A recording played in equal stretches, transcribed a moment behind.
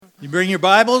You bring your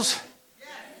Bibles?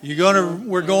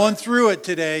 We're going through it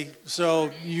today, so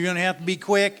you're going to have to be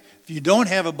quick. If you don't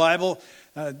have a Bible,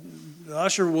 the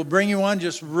usher will bring you one.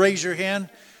 Just raise your hand.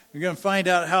 You're going to find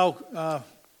out how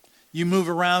you move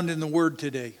around in the Word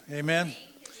today. Amen?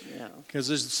 Because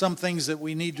there's some things that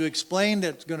we need to explain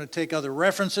that's going to take other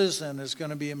references, and it's going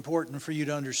to be important for you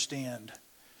to understand.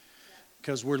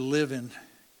 Because we're living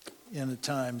in the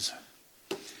times.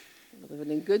 We're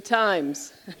living in good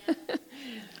times.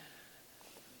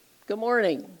 Good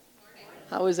morning.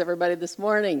 How is everybody this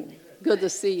morning? Good to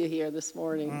see you here this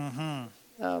morning.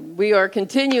 We are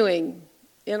continuing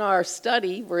in our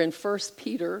study. We're in 1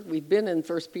 Peter. We've been in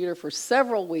 1 Peter for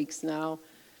several weeks now.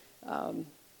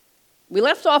 We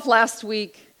left off last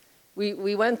week.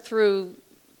 We went through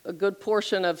a good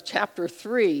portion of chapter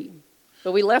 3,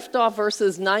 but we left off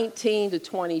verses 19 to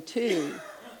 22.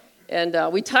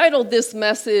 And we titled this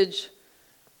message,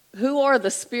 "Who Are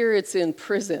the Spirits in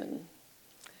Prison?"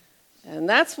 And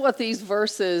that's what these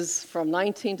verses from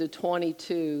 19 to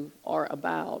 22 are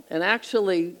about. And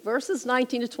actually, verses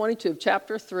 19 to 22 of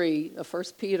chapter 3 of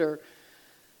 1 Peter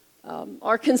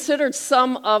are considered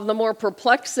some of the more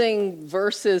perplexing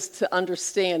verses to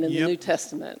understand in the New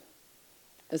Testament,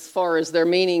 as far as their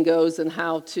meaning goes and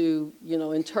how to,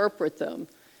 interpret them.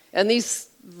 And these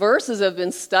verses have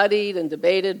been studied and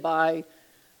debated by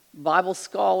Bible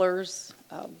scholars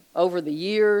over the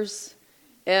years.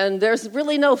 And there's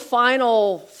really no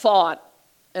final thought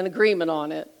and agreement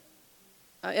on it.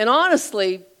 And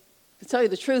honestly, to tell you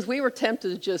the truth, we were tempted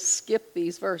to just skip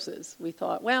these verses. We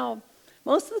thought, well,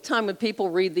 most of the time when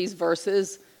people read these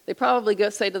verses, they probably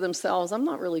say to themselves, I'm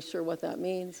not really sure what that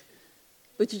means.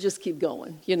 But you just keep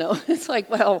going, It's like,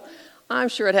 well, I'm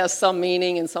sure it has some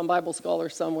meaning and some Bible scholar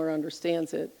somewhere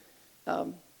understands it.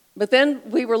 But then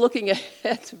we were looking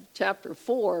ahead to chapter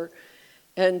 4.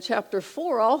 And chapter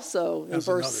 4 also, in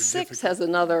verse 6, has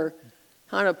another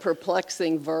kind of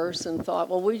perplexing verse, and thought,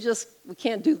 well, we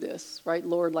can't do this, right,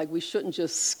 Lord? Like, we shouldn't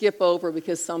just skip over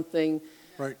because something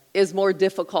is more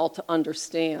difficult to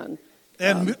understand.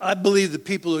 And I believe the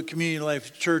people at Community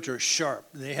Life Church are sharp.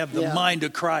 They have the mind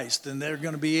of Christ, and they're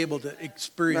going to be able to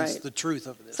experience the truth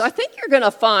of this. So I think you're going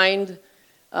to find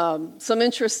some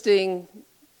interesting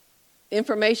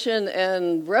information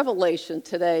and revelation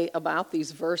today about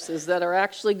these verses that are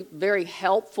actually very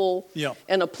helpful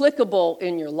and applicable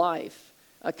in your life.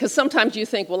 Because sometimes you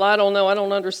think, well, I don't know, I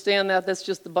don't understand that. That's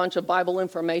just a bunch of Bible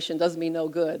information. Doesn't mean no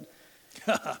good.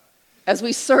 As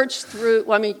we search through,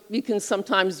 you can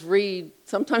sometimes read,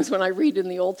 when I read in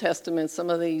the Old Testament some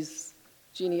of these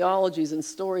genealogies and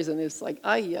stories, and it's like,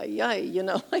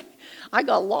 like I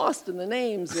got lost in the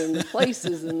names and the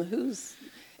places and who's.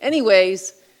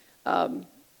 Anyways,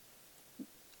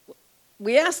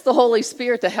 we asked the Holy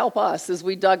Spirit to help us as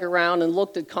we dug around and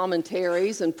looked at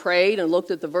commentaries and prayed and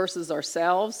looked at the verses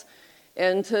ourselves,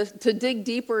 and to dig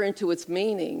deeper into its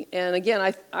meaning. And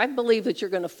again, I believe that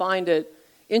you're going to find it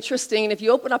interesting. And if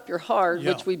you open up your heart,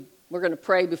 which we're going to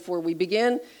pray before we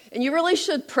begin, and you really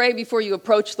should pray before you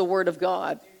approach the Word of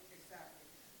God.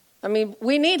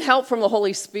 We need help from the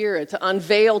Holy Spirit to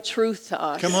unveil truth to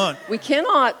us. Come on. We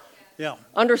cannot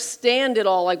understand it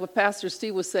all, like what Pastor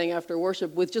Steve was saying after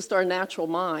worship, with just our natural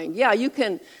mind. Yeah, you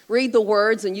can read the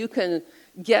words and you can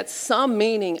get some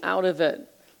meaning out of it,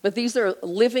 but these are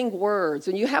living words,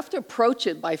 and you have to approach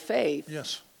it by faith.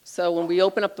 Yes. So when we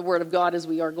open up the Word of God, as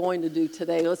we are going to do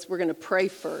today, we're going to pray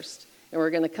first, and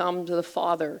we're going to come to the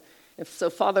Father. And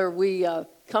so, Father, we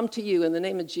come to you in the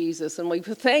name of Jesus, and we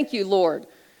thank you, Lord.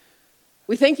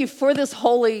 We thank you for this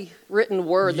holy written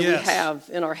word that we have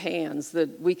in our hands,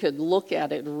 that we could look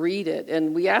at it, read it.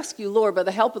 And we ask you, Lord, by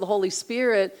the help of the Holy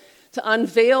Spirit, to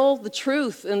unveil the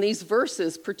truth in these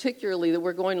verses, particularly that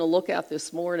we're going to look at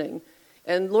this morning.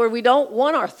 And Lord, we don't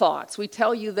want our thoughts. We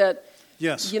tell you that,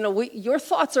 your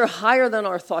thoughts are higher than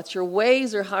our thoughts. Your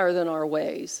ways are higher than our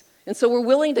ways. And so we're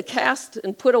willing to cast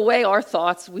and put away our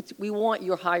thoughts. We want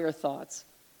your higher thoughts.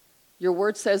 Your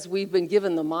word says we've been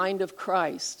given the mind of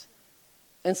Christ.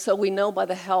 And so we know by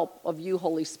the help of you,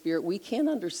 Holy Spirit, we can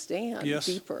understand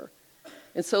deeper.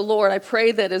 And so, Lord, I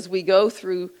pray that as we go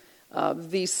through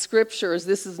these scriptures,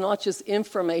 this is not just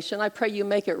information. I pray you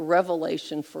make it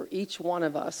revelation for each one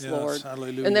of us, Lord.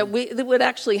 Hallelujah. And that would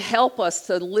actually help us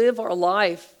to live our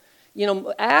life,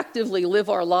 actively live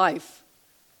our life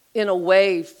in a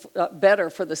way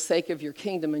better for the sake of your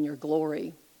kingdom and your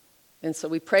glory. And so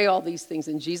we pray all these things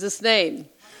in Jesus' name.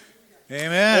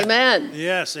 Amen. Amen.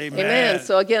 Yes, amen. Amen.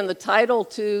 So again, the title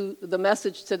to the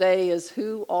message today is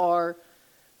Who Are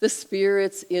the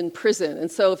Spirits in Prison? And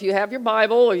so if you have your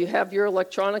Bible or you have your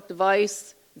electronic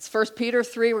device, it's 1 Peter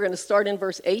 3. We're going to start in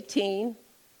verse 18.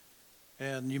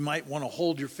 And you might want to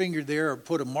hold your finger there or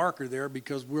put a marker there,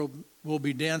 because we'll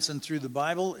be dancing through the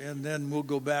Bible, and then we'll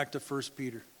go back to 1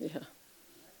 Peter. Yeah.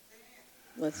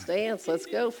 Let's dance. Let's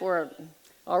go for it.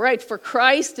 All right. For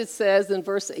Christ, it says in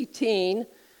verse 18,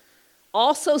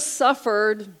 also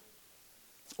suffered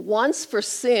once for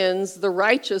sins, the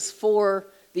righteous for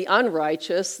the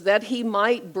unrighteous, that he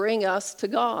might bring us to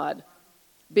God,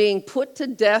 being put to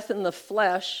death in the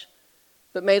flesh,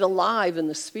 but made alive in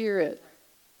the spirit.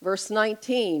 Verse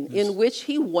 19, in which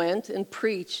he went and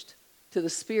preached to the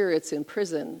spirits in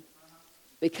prison,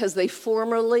 because they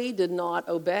formerly did not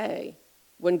obey,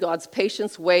 when God's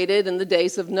patience waited in the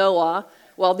days of Noah,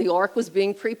 while the ark was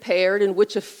being prepared, in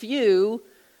which a few,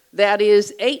 that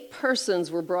is, 8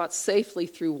 persons, were brought safely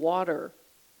through water.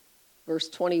 Verse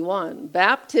 21,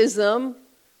 baptism,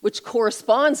 which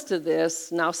corresponds to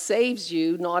this, now saves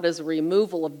you, not as a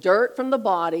removal of dirt from the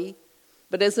body,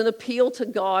 but as an appeal to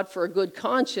God for a good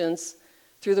conscience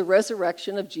through the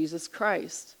resurrection of Jesus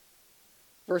Christ.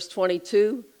 Verse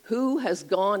 22, who has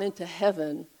gone into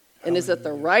heaven and is at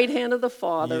the right hand of the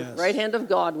Father, yes, right hand of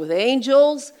God, with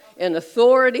angels and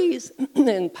authorities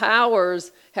and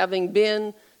powers having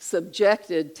been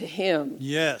subjected to him.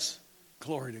 Yes.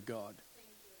 Glory to God.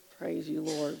 Praise you,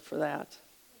 Lord, for that.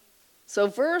 So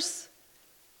verse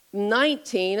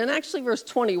 19, and actually verse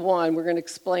 21, we're going to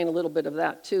explain a little bit of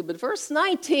that too. But verse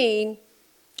 19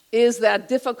 is that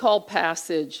difficult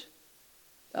passage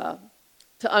to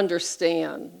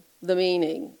understand the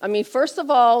meaning. I mean, first of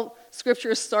all, Scripture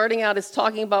is starting out, it's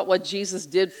talking about what Jesus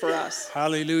did for us.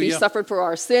 Hallelujah. He suffered for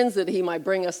our sins that he might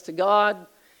bring us to God.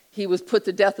 He was put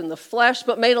to death in the flesh,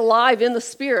 but made alive in the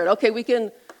spirit. Okay, we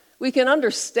can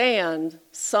understand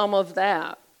some of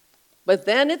that. But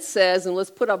then it says, and let's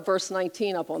put up verse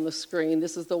 19 up on the screen.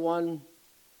 This is the one,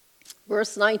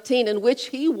 verse 19, in which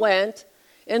he went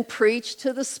and preached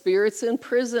to the spirits in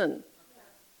prison,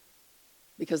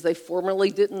 because they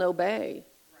formerly didn't obey.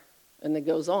 And it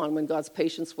goes on, when God's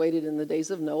patience waited in the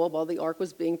days of Noah while the ark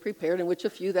was being prepared, in which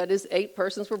a few, that is 8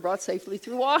 persons, were brought safely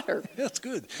through water. That's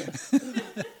good.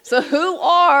 So who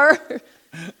are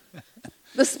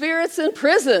the spirits in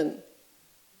prison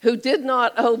who did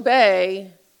not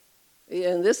obey?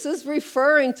 And this is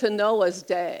referring to Noah's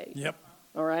day. Yep.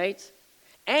 All right?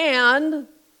 And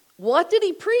what did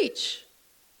he preach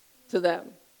to them?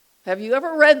 Have you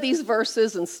ever read these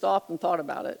verses and stopped and thought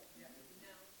about it?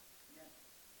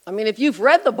 I mean, if you've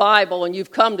read the Bible and you've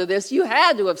come to this, you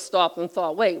had to have stopped and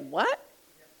thought, wait, what?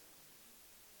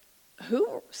 Who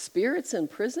are spirits in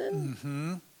prison?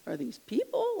 Mm-hmm. Are these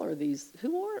people? Are these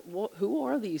who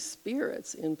are these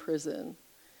spirits in prison?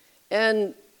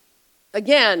 And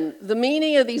again, the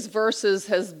meaning of these verses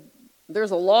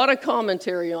there's a lot of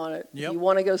commentary on it. Yep. If you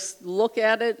want to go look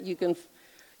at it, you can.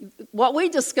 What we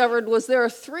discovered was there are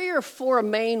 3 or 4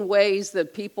 main ways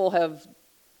that people have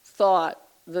thought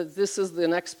that this is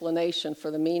an explanation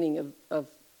for the meaning of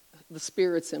the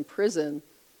spirits in prison.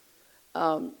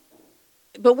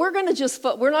 But we're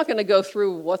not going to go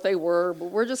through what they were, but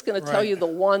we're just going to tell you the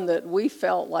one that we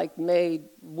felt like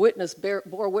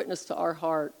bore witness to our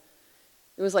heart.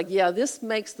 It was like, yeah, this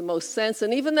makes the most sense.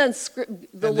 And even then,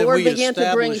 the Lord began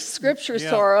to bring scriptures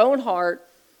to our own heart.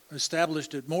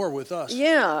 Established it more with us.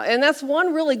 Yeah, and that's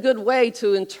one really good way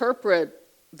to interpret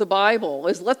the Bible,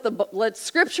 is let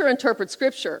Scripture interpret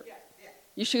Scripture.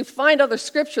 You should find other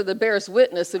Scripture that bears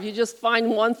witness. If you just find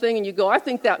one thing and you go, I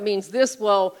think that means this,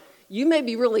 well, you may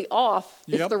be really off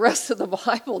if the rest of the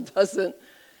Bible doesn't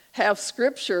have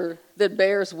Scripture that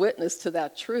bears witness to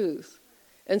that truth.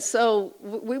 And so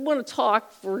we want to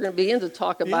talk, we're going to begin to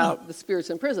talk about the spirits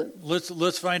in prison.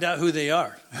 Let's find out who they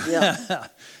are. Yeah.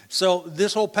 So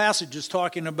this whole passage is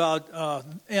talking about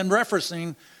and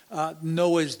referencing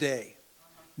Noah's day.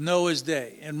 Noah's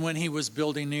day, and when he was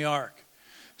building the ark.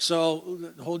 So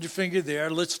hold your finger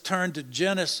there. Let's turn to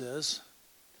Genesis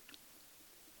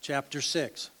chapter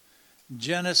 6.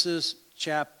 Genesis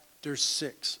chapter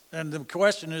 6. And the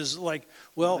question is like,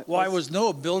 well, why was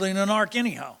Noah building an ark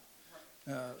anyhow?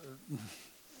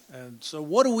 And so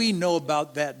what do we know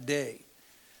about that day?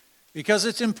 Because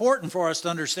it's important for us to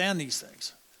understand these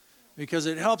things. Because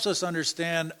it helps us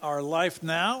understand our life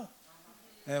now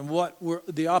and what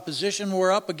the opposition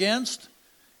we're up against,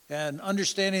 and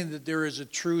understanding that there is a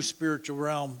true spiritual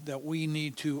realm that we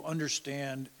need to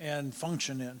understand and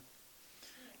function in.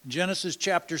 Genesis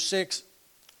chapter 6,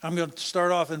 I'm going to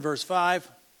start off in verse 5.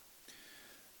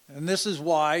 And this is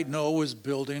why Noah was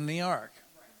building the ark.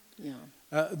 Yeah.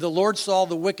 The Lord saw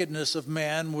the wickedness of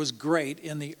man was great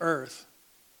in the earth,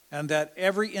 and that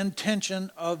every intention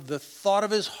of the thought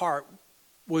of his heart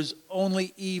was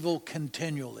only evil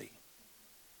continually.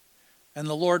 And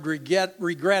the Lord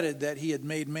regretted that he had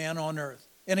made man on earth,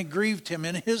 and it grieved him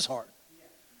in his heart.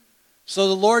 So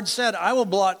the Lord said, I will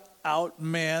blot out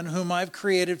man whom I've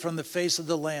created from the face of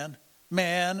the land,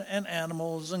 man and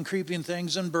animals and creeping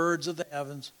things and birds of the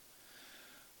heavens.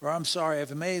 For I'm sorry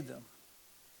I've made them.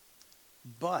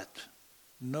 But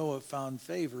Noah found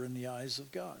favor in the eyes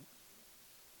of God.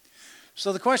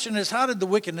 So the question is, how did the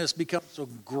wickedness become so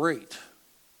great?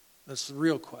 That's the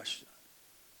real question.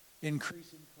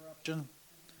 Increasing corruption.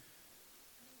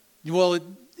 Well,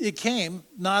 it came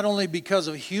not only because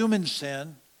of human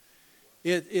sin,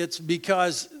 it's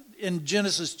because in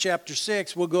Genesis chapter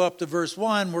 6, we'll go up to verse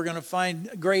 1, we're going to find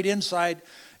great insight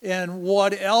in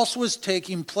what else was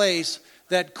taking place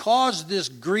that caused this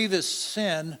grievous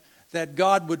sin that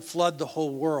God would flood the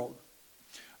whole world.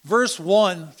 Verse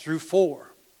 1 through 4.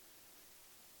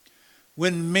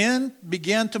 When men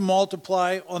began to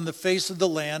multiply on the face of the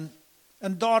land,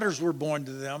 and daughters were born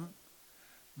to them,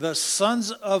 the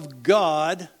sons of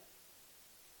God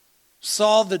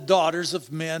saw the daughters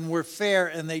of men were fair,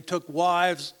 and they took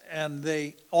wives,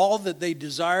 and all that they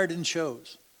desired and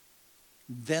chose.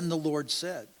 Then the Lord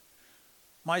said,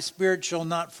 my spirit shall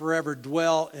not forever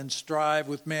dwell and strive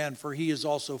with man, for he is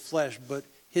also flesh, but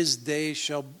his days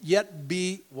shall yet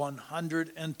be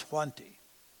 120.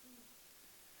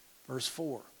 Verse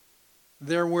 4.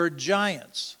 There were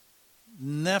giants.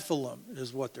 Nephilim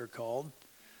is what they're called.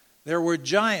 There were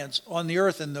giants on the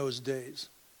earth in those days.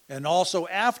 And also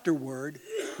afterward,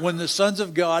 when the sons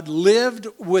of God lived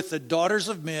with the daughters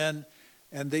of men,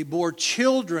 and they bore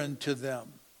children to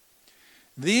them.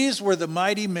 These were the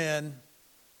mighty men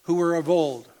who were of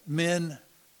old, men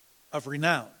of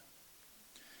renown.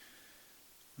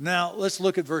 Now, let's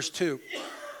look at verse 2.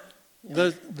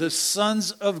 The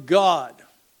sons of God.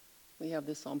 We have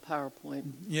this on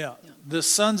PowerPoint. Yeah. The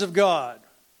sons of God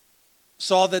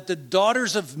saw that the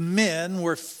daughters of men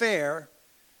were fair,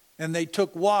 and they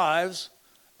took wives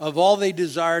of all they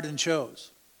desired and chose.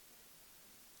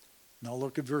 Now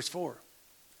look at verse 4.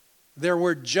 There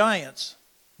were giants,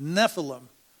 Nephilim,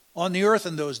 on the earth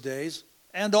in those days,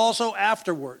 and also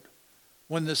afterward,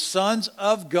 when the sons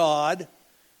of God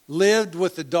lived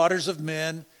with the daughters of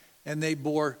men, and they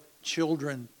bore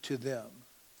children to them.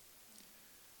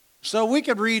 So we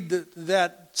could read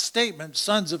that statement,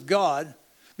 sons of God,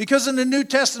 because in the New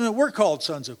Testament we're called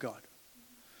sons of God.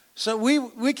 So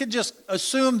we could just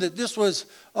assume that this was,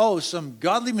 some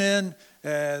godly men,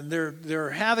 and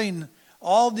they're having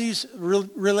all these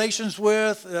relations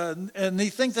with, and they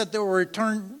think that they were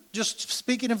just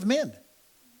speaking of men.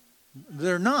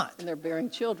 They're not. And they're bearing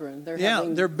children.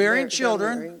 They're bearing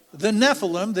children. The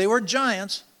Nephilim, they were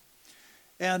giants.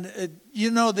 And,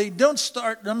 they don't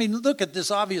start, look at this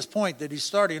obvious point that he's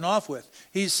starting off with.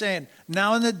 He's saying,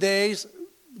 now in the days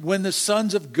when the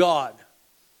sons of God,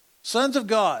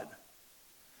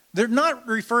 they're not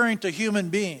referring to human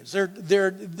beings.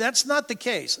 That's not the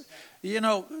case.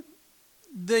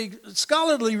 The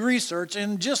scholarly research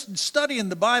and just studying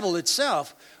the Bible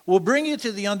itself will bring you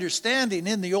to the understanding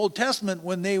in the Old Testament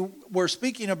when they were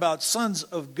speaking about sons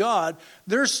of God,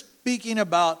 they're speaking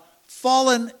about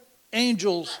fallen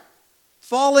angels,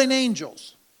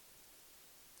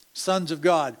 sons of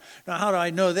God. Now, how do I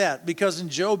know that? Because in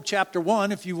Job chapter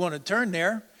 1, if you want to turn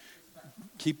there,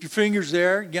 keep your fingers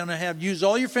there. You're going to use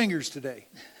all your fingers today.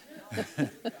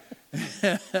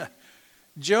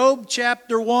 Job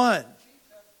chapter 1.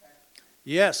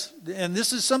 Yes, and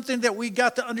this is something that we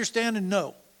got to understand and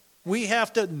know. We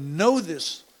have to know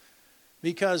this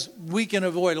because we can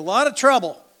avoid a lot of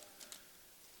trouble.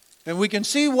 And we can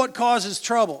see what causes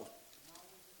trouble.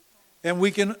 And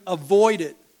we can avoid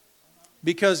it.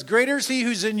 Because greater is he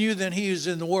who's in you than he who's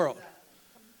in the world.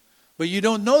 But you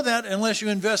don't know that unless you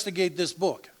investigate this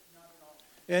book.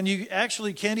 And you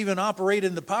actually can't even operate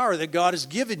in the power that God has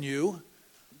given you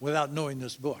without knowing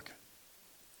this book.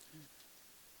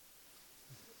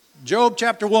 Job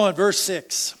chapter 1, verse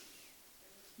 6.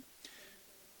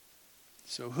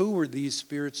 So who were these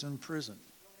spirits in prison?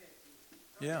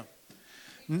 Yeah.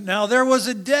 Now there was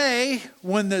a day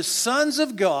when the sons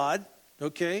of God,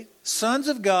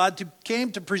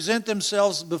 came to present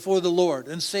themselves before the Lord,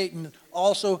 and Satan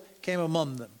also came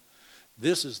among them.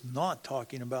 This is not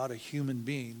talking about a human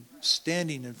being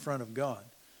standing in front of God.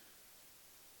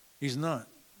 He's not.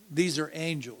 These are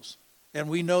angels. And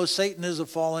we know Satan is a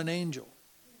fallen angel.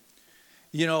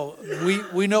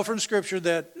 We know from Scripture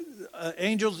that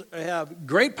angels have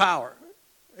great power.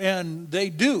 And they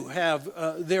do have,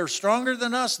 they're stronger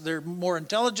than us. They're more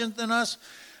intelligent than us.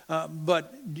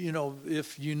 But,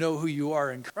 if you know who you are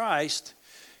in Christ,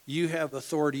 you have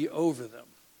authority over them.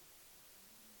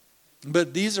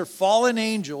 But these are fallen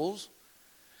angels.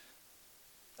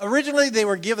 Originally, they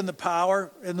were given the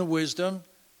power and the wisdom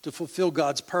to fulfill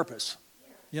God's purpose.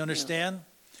 You understand?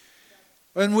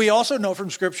 And we also know from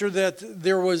Scripture that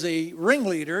there was a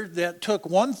ringleader that took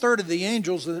 1/3 of the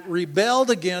angels that rebelled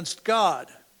against God.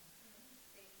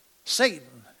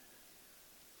 Satan.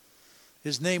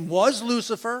 His name was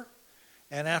Lucifer,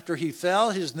 and after he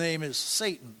fell, his name is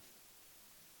Satan.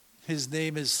 His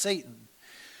name is Satan.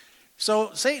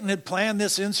 So Satan had planned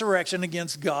this insurrection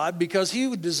against God because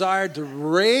he desired to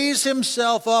raise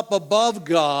himself up above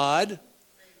God,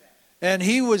 and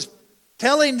he was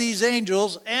telling these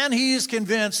angels, and he is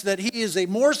convinced that he is a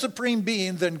more supreme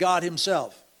being than God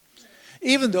himself,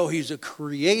 even though he's a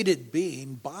created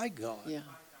being by God. Yeah.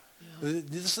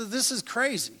 This is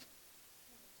crazy.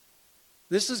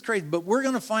 This is crazy, but we're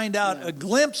going to find out a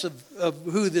glimpse of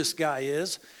who this guy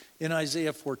is in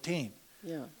Isaiah 14.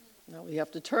 Yeah. Now we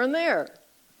have to turn there.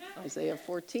 Isaiah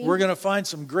 14. We're going to find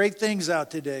some great things out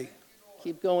today.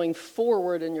 Keep going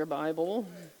forward in your Bible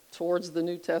towards the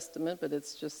New Testament, but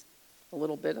it's just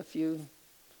a few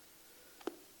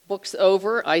books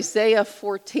over. Isaiah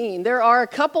 14. There are a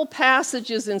couple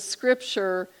passages in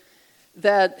Scripture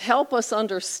that help us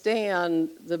understand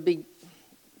the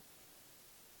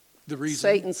reason.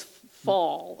 Satan's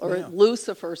fall, or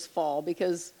Lucifer's fall,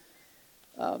 because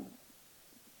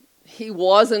he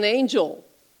was an angel.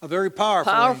 A very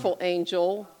powerful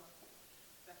angel.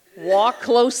 Walk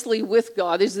closely with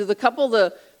God. These are the couple of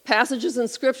the passages in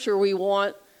Scripture we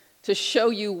want to show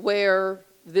you where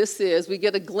this is. We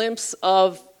get a glimpse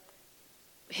of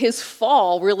his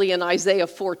fall, really, in Isaiah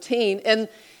 14. And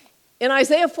in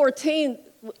Isaiah 14,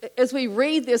 as we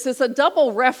read this, it's a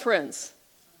double reference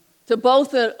to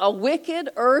both a wicked,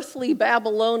 earthly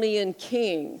Babylonian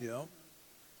king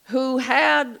who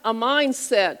had a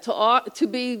mindset to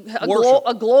be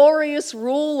a glorious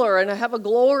ruler and have a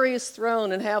glorious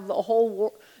throne and have the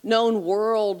whole known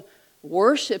world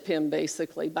worship him,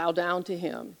 basically, bow down to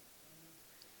him.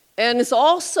 And it's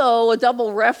also a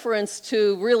double reference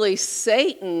to really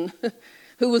Satan,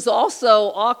 who was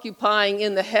also occupying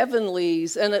in the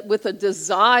heavenlies and with a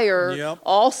desire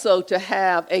also to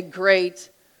have a great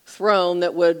throne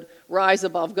that would rise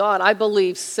above God. I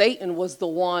believe Satan was the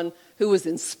one who was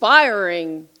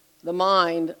inspiring the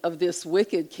mind of this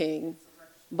wicked king.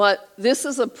 But this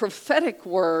is a prophetic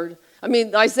word. I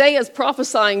mean, Isaiah is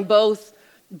prophesying both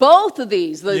of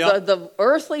these, the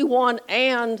earthly one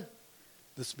and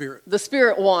the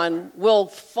spirit one will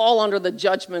fall under the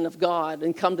judgment of God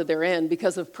and come to their end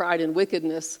because of pride and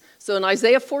wickedness. So in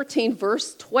Isaiah 14,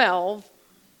 verse 12,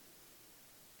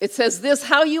 it says this: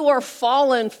 "How you are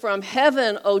fallen from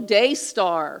heaven, O day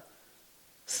star,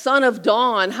 son of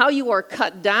dawn, how you are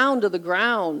cut down to the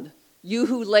ground, you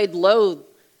who laid low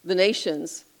the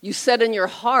nations. You said in your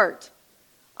heart,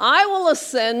 I will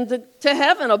ascend to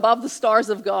heaven above the stars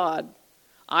of God.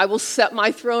 I will set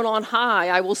my throne on high.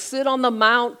 I will sit on the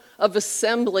mount of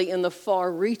assembly in the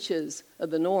far reaches of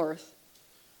the north.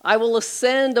 I will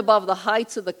ascend above the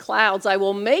heights of the clouds. I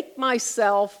will make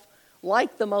myself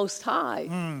like the Most High."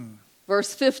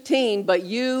 Verse 15, "But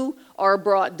you are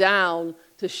brought down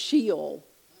to Sheol,"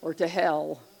 or to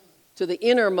hell, "to the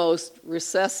innermost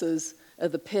recesses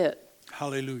of the pit."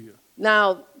 Hallelujah.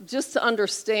 Now, just to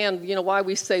understand, why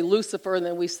we say Lucifer and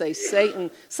then we say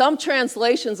Satan, some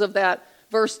translations of that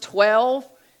verse 12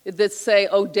 that say,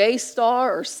 "O day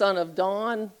star," or "son of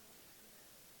dawn,"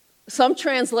 some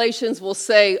translations will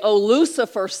say, "O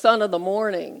Lucifer, son of the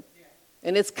morning."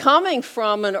 And it's coming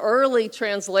from an early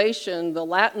translation, the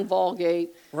Latin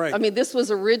Vulgate. Right. I mean, this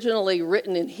was originally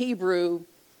written in Hebrew,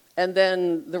 and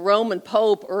then the Roman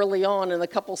Pope early on in a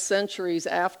couple centuries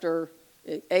after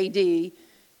AD,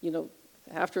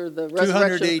 after the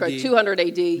resurrection of Christ, 200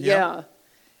 AD,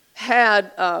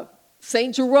 had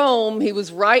St. Jerome, he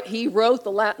wrote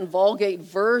the Latin Vulgate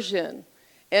version.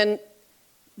 And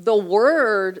the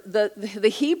word, the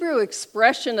Hebrew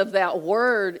expression of that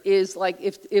word is like,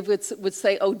 if it would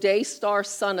say, "O day star,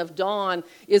 son of dawn,"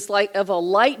 is like of a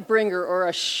light bringer or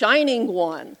a shining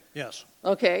one. Yes.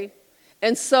 Okay?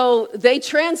 And so they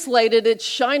translated it,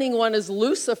 shining one, as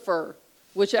Lucifer,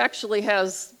 which actually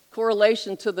has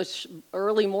correlation to the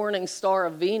early morning star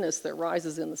of Venus that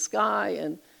rises in the sky.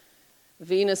 And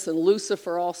Venus and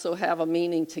Lucifer also have a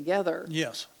meaning together.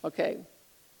 Yes. Okay.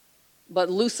 But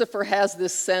Lucifer has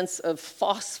this sense of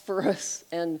phosphorus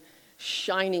and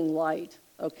shining light.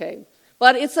 Okay.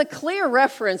 But it's a clear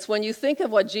reference when you think of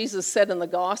what Jesus said in the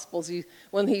Gospels.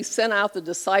 When he sent out the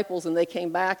disciples and they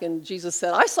came back, and Jesus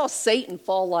said, "I saw Satan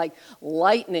fall like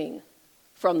lightning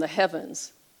from the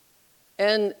heavens."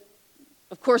 And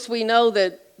of course, we know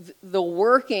that the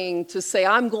working to say,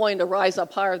 "I'm going to rise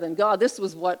up higher than God," this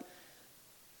was what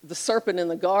the serpent in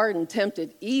the garden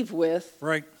tempted Eve with,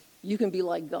 Right. you can be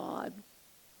like God.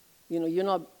 You know, you're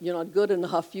not good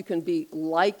enough. You can be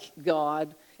like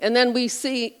God. And then we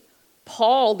see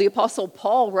Paul, the Apostle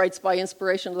Paul, writes by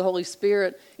inspiration of the Holy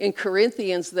Spirit in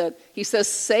Corinthians that he says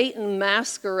Satan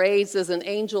masquerades as an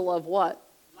angel of what?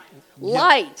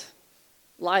 Light.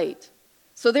 Light.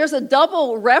 So there's a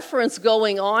double reference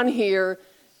going on here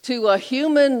to a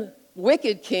human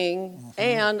wicked king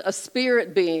and a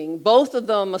spirit being, both of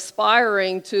them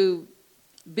aspiring to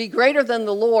be greater than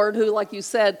the Lord who, like you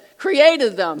said,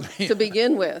 created them to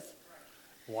begin with.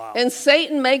 Wow. And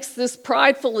Satan makes this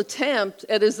prideful attempt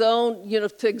at his own,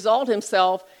 to exalt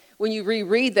himself. When you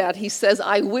reread that, he says,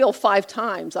 I will 5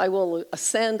 times. I will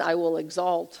ascend, I will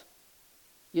exalt.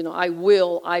 I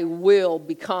will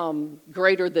become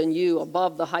greater than you,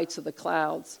 above the heights of the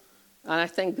clouds. And I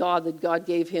thank God that God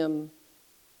gave him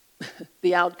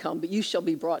the outcome, but you shall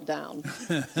be brought down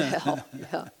to hell.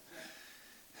 Yeah.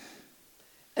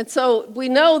 And so we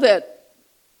know that,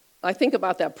 I think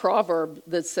about that proverb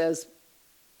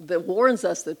that warns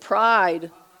us that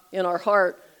pride in our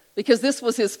heart, because this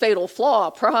was his fatal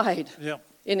flaw, pride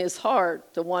in his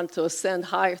heart, to want to ascend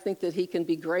higher, think that he can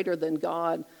be greater than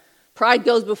God. Pride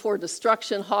goes before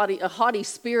destruction, a haughty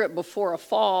spirit before a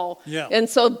fall. Yeah. And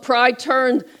so pride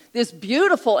turned this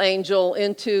beautiful angel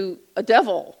into a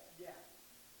devil.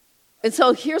 And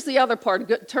so here's the other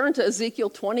part. Turn to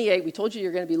Ezekiel 28. We told you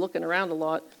you're going to be looking around a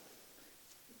lot.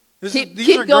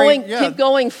 Keep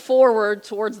going forward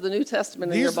towards the New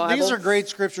Testament in your Bible. These are great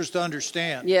scriptures to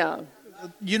understand. Yeah.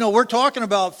 We're talking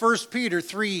about 1 Peter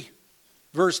 3,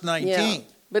 verse 19. Yeah.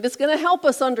 But it's going to help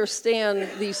us understand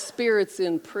these spirits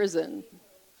in prison.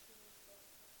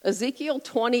 Ezekiel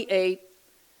 28,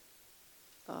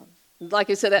 like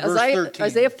I said,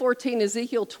 Isaiah 14,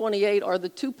 Ezekiel 28 are the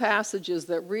 2 passages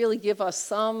that really give us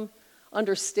some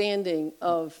understanding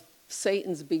of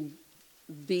Satan's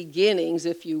beginnings,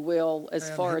 if you will, as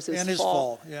far as his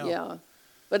fall. Yeah.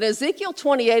 But Ezekiel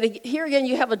 28, here again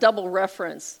you have a double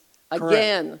reference. Correct.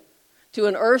 Again, to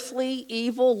an earthly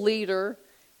evil leader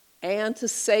and to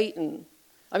Satan.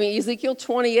 I mean, Ezekiel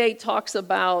 28 talks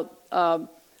about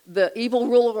the evil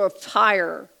ruler of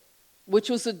Tyre,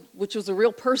 which was a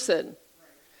real person.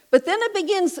 But then it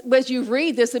begins, as you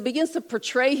read this, it begins to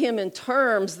portray him in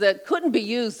terms that couldn't be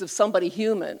used of somebody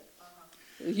human.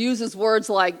 It uses words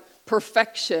like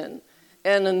perfection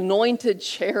and anointed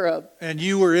cherub. And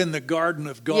you were in the garden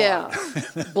of God.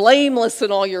 Yeah, blameless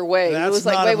in all your ways. That's it was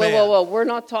like, not a man. whoa, we're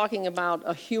not talking about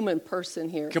a human person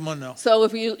here. Come on now. So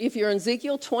if you're in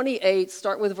Ezekiel 28,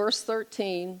 start with verse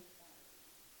 13,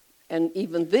 and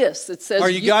even this, it says... Are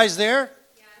you guys there?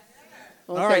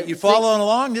 Okay. All right, you following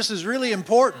along? This is really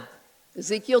important.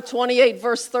 Ezekiel 28,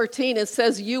 verse 13, it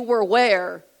says, you were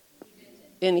where?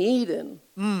 In Eden,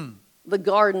 the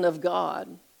garden of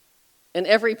God. And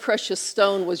every precious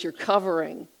stone was your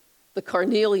covering. The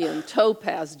carnelian,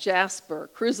 topaz, jasper,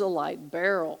 chrysolite,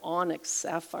 beryl, onyx,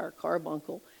 sapphire,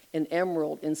 carbuncle, and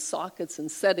emerald in sockets and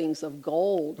settings of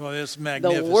gold. Well, that's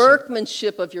magnificent. The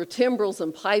workmanship of your timbrels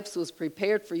and pipes was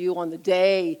prepared for you on the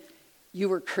day you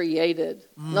were created.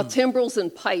 Now, timbrels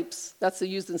and pipes, that's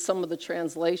used in some of the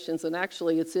translations, and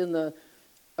actually it's in the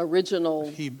original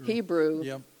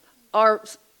Hebrew, are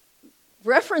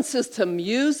references to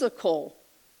musical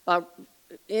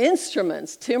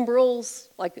instruments, timbrels,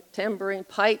 like tambourine,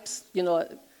 pipes,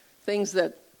 things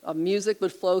that music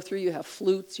would flow through. You have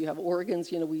flutes, you have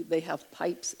organs, they have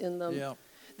pipes in them. Yeah.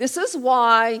 This is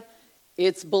why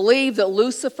it's believed that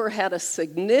Lucifer had a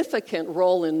significant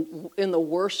role in the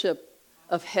worship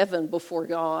of heaven before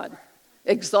God,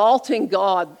 exalting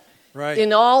God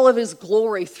in all of his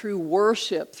glory through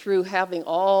worship, through having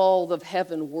all of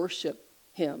heaven worship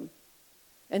him.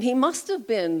 And he must have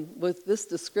been, with this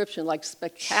description, like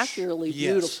spectacularly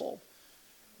beautiful.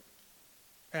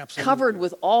 Absolutely. Covered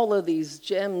with all of these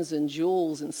gems and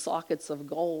jewels and sockets of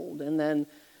gold, and then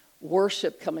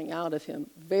worship coming out of him.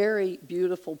 Very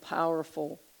beautiful,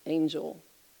 powerful angel.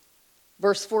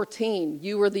 Verse 14,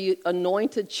 you were the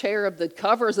anointed cherub that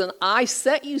covers, and I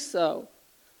set you so.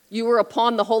 You were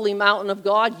upon the holy mountain of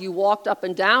God. You walked up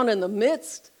and down in the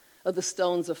midst of the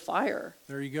stones of fire.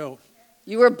 There you go.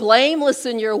 You were blameless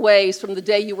in your ways from the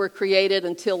day you were created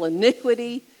until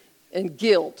iniquity and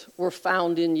guilt were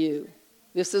found in you.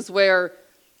 This is where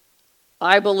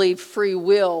I believe free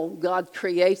will, God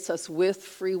creates us with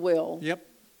free will. Yep.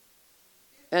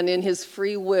 And in his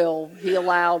free will, he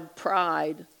allowed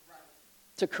pride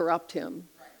to corrupt him.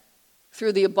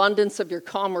 Through the abundance of your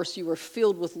commerce, you were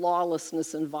filled with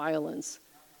lawlessness and violence,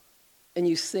 and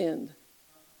you sinned.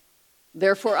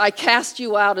 Therefore I cast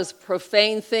you out as a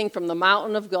profane thing from the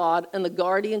mountain of God, and the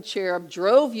guardian cherub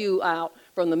drove you out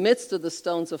from the midst of the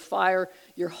stones of fire.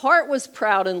 Your heart was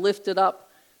proud and lifted up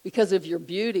because of your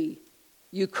beauty.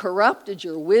 You corrupted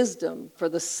your wisdom for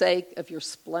the sake of your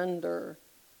splendor.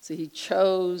 So he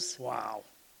chose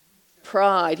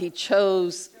pride. He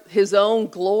chose his own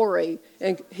glory.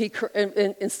 And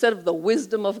instead of the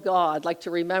wisdom of God, like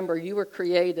to remember, you were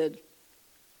created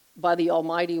by the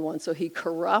Almighty One. So he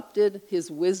corrupted his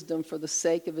wisdom for the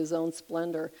sake of his own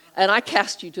splendor. And I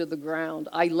cast you to the ground.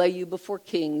 I lay you before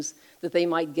kings that they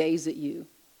might gaze at you.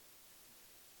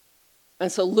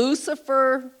 And so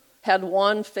Lucifer had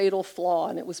one fatal flaw,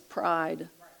 and it was pride.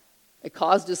 It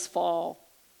caused his fall.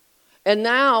 And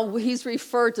now he's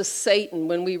referred to Satan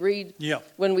when we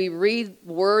read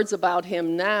words about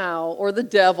him now, or the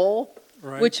devil,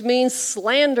 which means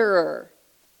slanderer.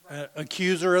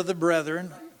 Accuser of the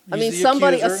brethren. A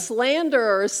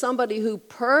slanderer is somebody who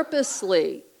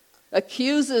purposely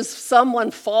accuses someone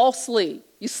falsely.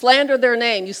 You slander their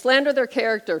name, you slander their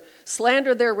character,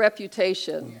 slander their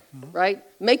reputation, right?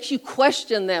 Makes you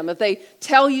question them. If they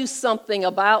tell you something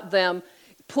about them,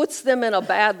 puts them in a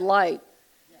bad light.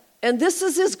 And this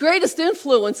is his greatest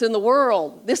influence in the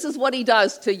world. This is what he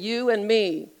does to you and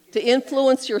me, to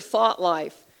influence your thought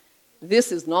life.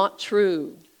 This is not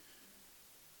true.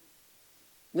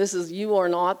 You are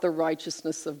not the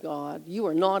righteousness of God. You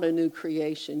are not a new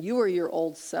creation. You are your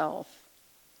old self.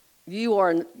 You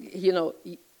are,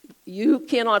 you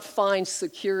cannot find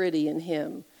security in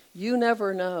him. You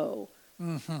never know.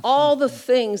 All the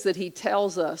things that he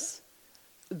tells us,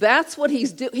 that's what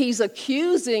he's doing. He's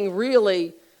accusing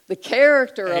really the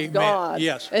character of God.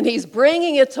 Yes. And he's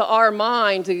bringing it to our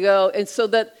mind to go, and so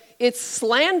that it's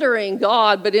slandering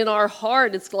God, but in our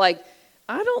heart it's like,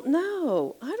 I don't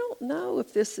know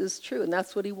if this is true. And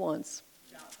that's what he wants.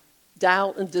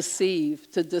 Doubt and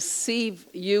to deceive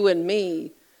you and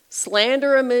me.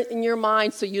 Slander him in your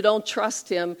mind so you don't trust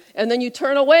him, and then you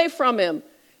turn away from him.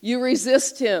 You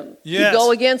resist him. Yes. You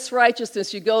go against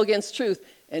righteousness. You go against truth.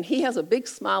 And he has a big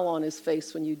smile on his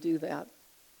face when you do that.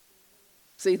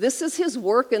 See, this is his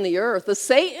work in the earth. The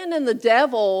Satan and the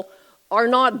devil are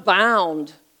not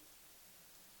bound.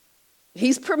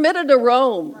 He's permitted to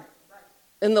roam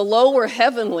in the lower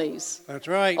heavenlies. That's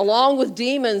right. Along with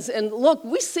demons. And look,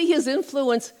 we see his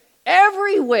influence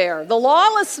everywhere. The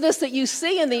lawlessness that you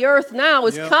see in the earth now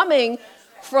is coming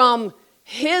from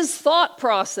his thought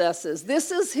processes.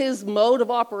 This is his mode of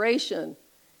operation.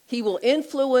 He will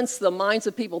influence the minds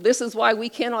of people. This is why we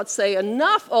cannot say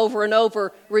enough over and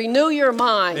over, renew your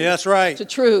mind to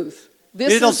truth.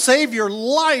 It'll save your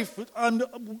life.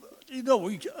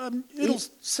 It'll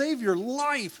save your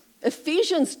life.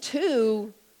 Ephesians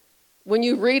 2, when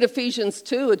you read Ephesians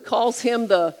 2, it calls him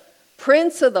the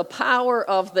prince of the power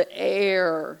of the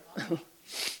air.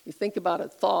 You think about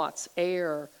it, thoughts,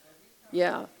 air.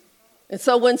 Yeah. And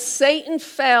so when Satan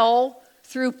fell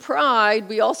through pride,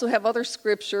 we also have other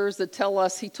scriptures that tell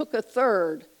us he took a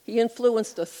third. He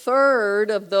influenced a third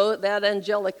of that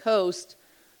angelic host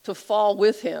to fall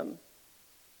with him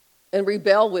and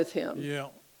rebel with him. Yeah.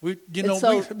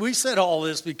 We said all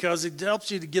this because it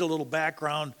helps you to get a little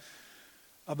background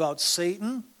about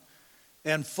Satan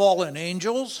and fallen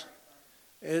angels.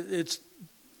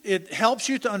 It helps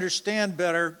you to understand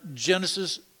better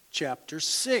Genesis chapter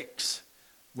 6,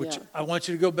 which I want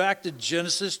you to go back to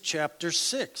Genesis chapter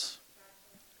 6.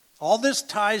 All this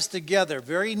ties together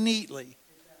very neatly.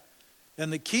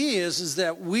 And the key is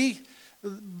that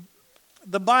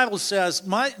the Bible says,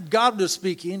 God was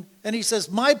speaking, and he says,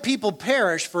 my people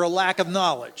perish for a lack of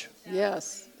knowledge.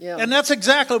 Yes. Yeah. And that's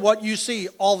exactly what you see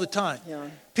all the time. Yeah.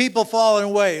 People falling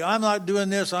away. I'm not doing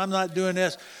this. I'm not doing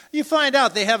this. You find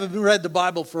out they haven't read the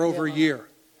Bible for over a year.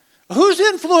 Whose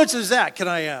influence is that, can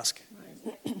I ask?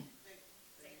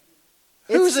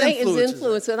 It's Satan's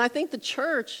influence. And I think the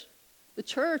church,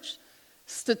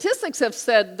 statistics have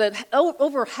said that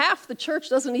over half the church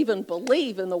doesn't even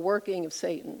believe in the working of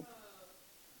Satan.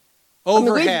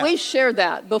 Half. We've shared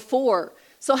that before.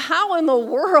 So how in the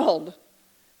world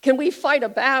can we fight a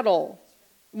battle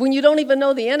when you don't even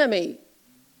know the enemy?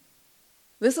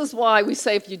 This is why we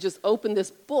say if you just open this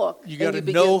book, you got to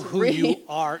know who you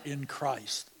are in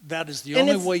Christ. That is the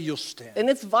only way you'll stand. And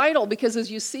it's vital because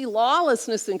as you see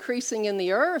lawlessness increasing in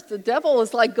the earth, the devil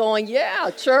is like going,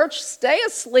 church, stay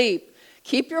asleep.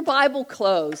 Keep your Bible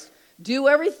closed. Do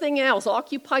everything else.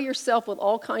 Occupy yourself with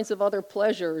all kinds of other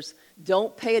pleasures.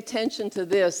 Don't pay attention to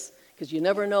this because you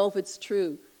never know if it's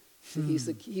true.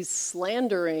 He's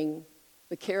slandering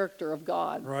the character of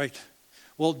God. Right.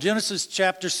 Well, Genesis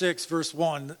chapter 6, verse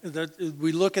 1,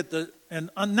 we look at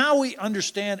and now we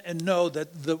understand and know that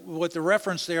what the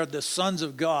reference there, the sons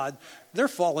of God, they're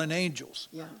fallen angels.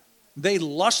 Yeah. They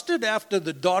lusted after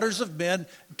the daughters of men,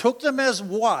 took them as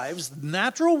wives,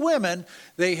 natural women.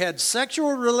 They had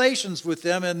sexual relations with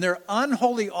them, and their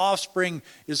unholy offspring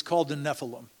is called the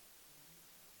Nephilim.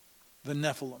 The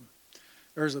Nephilim.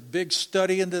 There's a big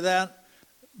study into that,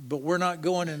 but we're not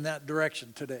going in that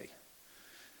direction today.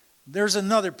 There's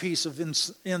another piece of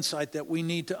insight that we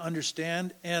need to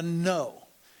understand and know.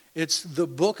 It's the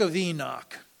book of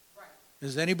Enoch.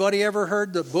 Has anybody ever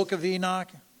heard the book of Enoch?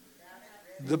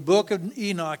 The book of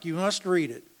Enoch, you must read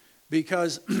it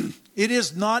because it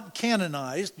is not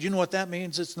canonized. Do you know what that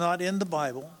means? It's not in the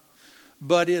Bible,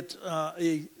 but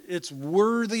it's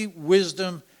worthy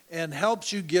wisdom and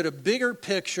helps you get a bigger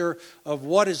picture of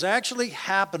what is actually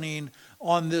happening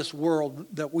on this world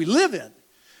that we live in.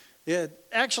 It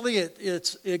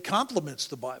complements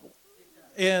the Bible.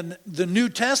 And the New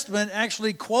Testament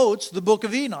actually quotes the book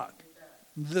of Enoch.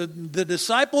 The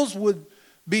disciples would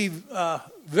be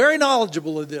very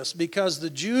knowledgeable of this because the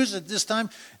Jews at this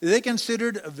time, they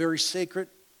considered a very sacred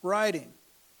writing.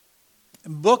 The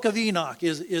book of Enoch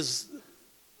is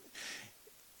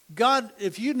God,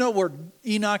 if you know where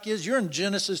Enoch is, you're in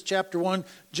Genesis chapter 1.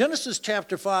 Genesis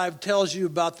chapter 5 tells you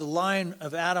about the line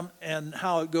of Adam and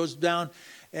how it goes down.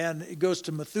 And it goes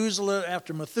to Methuselah.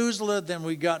 After Methuselah, then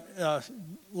we got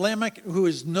Lamech, who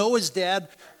is Noah's dad.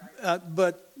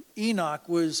 But Enoch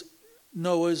was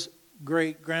Noah's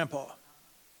great-grandpa.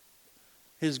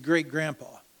 His great-grandpa.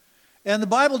 And the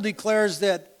Bible declares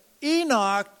that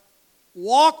Enoch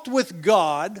walked with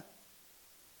God,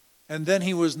 and then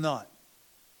he was not.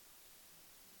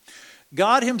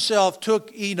 God himself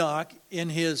took Enoch in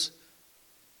his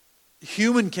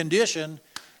human condition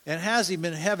and has him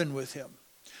in heaven with him.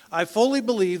 I fully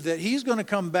believe that he's going to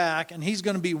come back and he's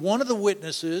going to be one of the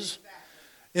witnesses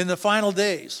in the final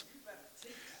days.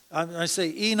 I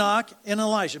say Enoch and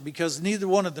Elijah because neither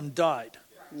one of them died.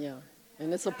 Yeah.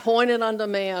 And it's appointed unto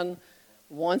man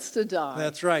once to die.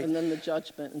 That's right. And then the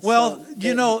judgment. And well, so,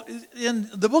 you know, in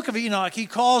the book of Enoch, he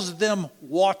calls them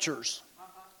watchers.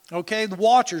 Okay, the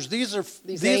watchers. These are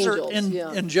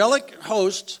angels, angelic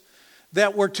hosts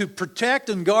that were to protect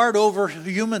and guard over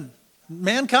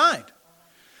mankind.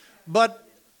 But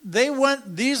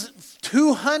these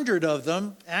 200 of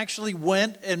them actually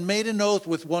went and made an oath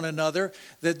with one another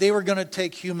that they were going to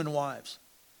take human wives.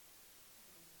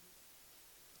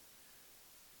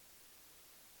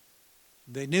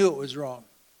 They knew it was wrong.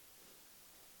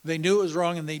 They knew it was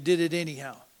wrong and they did it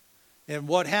anyhow. And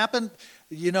what happened,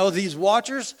 you know, these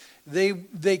watchers,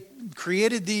 they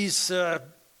created these,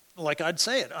 like I'd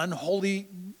say it, unholy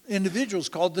individuals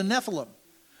called the Nephilim.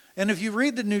 And if you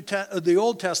read the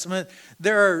Old Testament,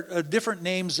 there are different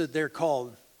names that they're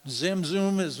called.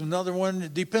 Zimzum is another one.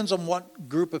 It depends on what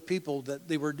group of people that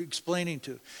they were explaining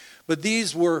to. But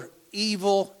these were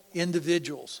evil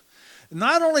individuals.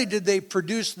 Not only did they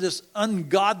produce this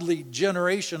ungodly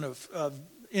generation of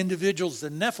individuals, the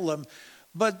Nephilim,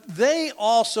 but they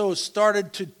also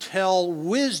started to tell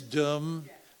wisdom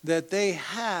that they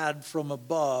had from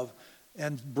above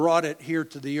and brought it here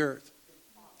to the earth.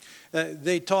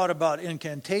 They taught about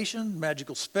incantation,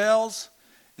 magical spells.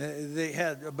 They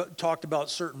had talked about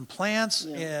certain plants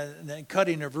and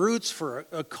cutting of roots for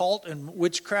occult and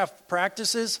witchcraft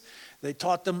practices. They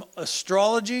taught them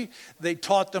astrology. They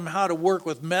taught them how to work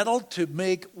with metal to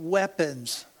make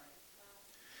weapons.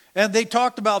 And they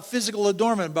talked about physical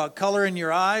adornment, about color in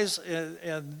your eyes.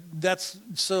 And that's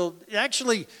so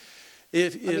actually,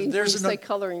 if there's when you say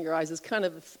color in your eyes, it's kind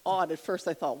of odd. At first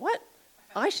I thought, what?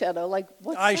 Eyeshadow? Like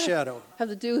what's eyeshadow that have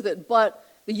to do with it? But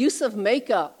the use of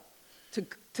makeup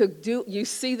to do, you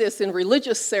see this in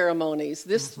religious ceremonies.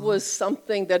 This was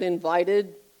something that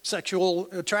invited sexual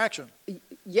attraction.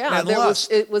 Yeah, and lust.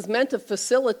 It was meant to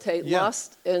facilitate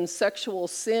lust and sexual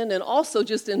sin, and also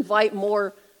just invite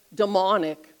more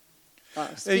demonic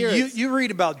spirits. You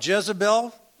read about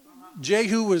Jezebel.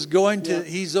 Jehu was going to,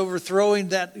 he's overthrowing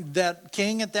that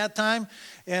king at that time.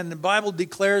 And the Bible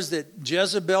declares that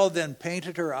Jezebel then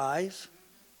painted her eyes.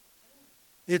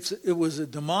 It was a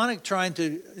demonic trying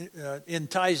to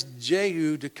entice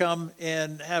Jehu to come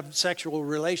and have sexual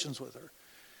relations with her.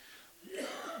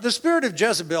 The spirit of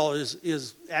Jezebel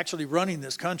is actually running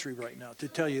this country right now, to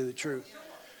tell you the truth.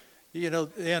 You know,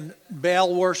 and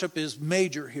Baal worship is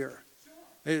major here.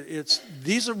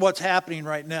 These are what's happening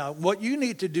right now. What you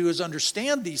need to do is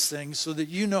understand these things so that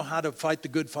you know how to fight the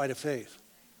good fight of faith.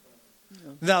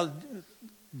 Yeah. Now,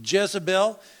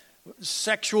 Jezebel,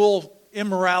 sexual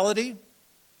immorality.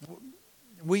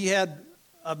 We had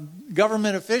a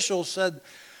government official said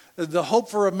the hope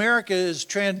for America is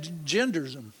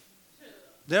transgenderism.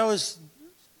 That was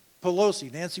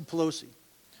Pelosi, Nancy Pelosi.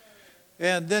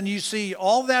 And then you see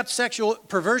all that sexual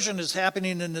perversion is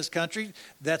happening in this country.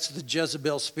 That's the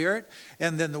Jezebel spirit.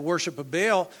 And then the worship of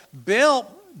Baal.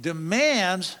 Baal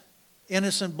demands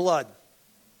innocent blood.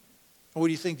 What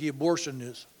do you think the abortion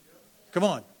is? Come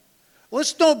on.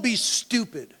 Let's don't be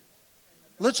stupid.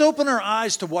 Let's open our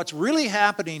eyes to what's really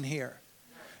happening here.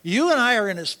 You and I are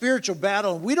in a spiritual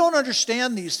battle, and we don't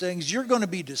understand these things. You're going to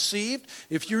be deceived.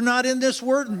 If you're not in this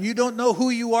word and you don't know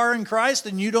who you are in Christ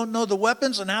and you don't know the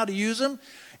weapons and how to use them,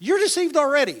 you're deceived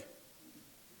already.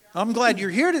 I'm glad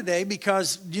you're here today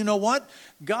because you know what?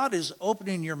 God is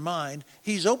opening your mind.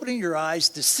 He's opening your eyes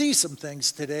to see some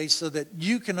things today so that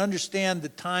you can understand the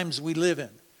times we live in.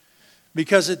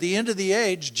 Because at the end of the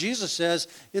age, Jesus says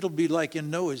it'll be like in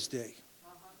Noah's day.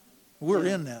 We're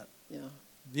in that. Yeah.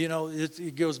 You know,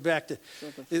 it goes back to,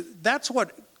 that's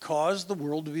what caused the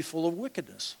world to be full of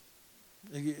wickedness.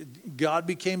 God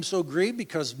became so grieved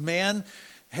because man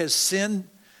has sinned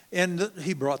and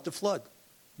he brought the flood.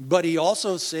 But he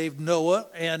also saved Noah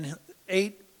and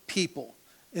 8 people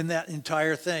in that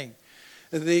entire thing.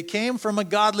 They came from a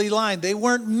godly line. They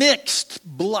weren't mixed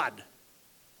blood.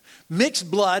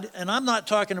 Mixed blood, and I'm not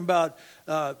talking about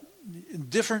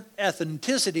different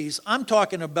ethnicities. I'm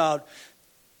talking about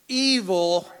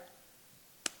evil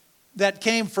that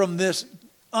came from this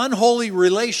unholy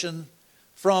relation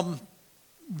from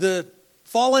the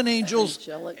fallen angels.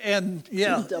 Angelic and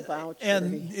debauchery.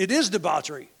 And it is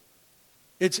debauchery.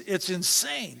 It's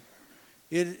insane.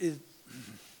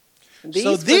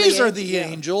 So these are the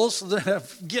angels.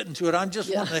 Getting to it. I'm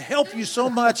just wanting to help you so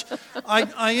much.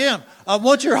 I am. I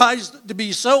want your eyes to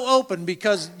be so open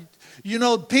because, you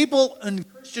know, people in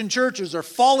Christian churches are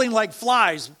falling like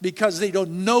flies because they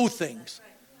don't know things.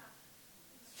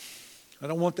 I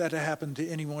don't want that to happen to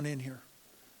anyone in here.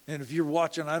 And if you're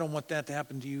watching, I don't want that to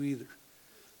happen to you either.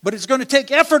 But it's going to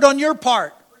take effort on your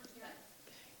part.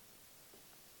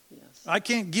 Yes. I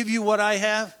can't give you what I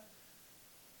have.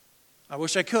 I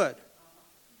wish I could.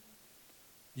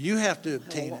 You have to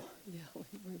obtain it.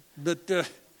 But,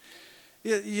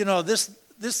 you know, this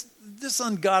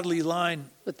ungodly line.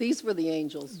 But these were the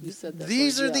angels. You said that.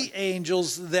 These are the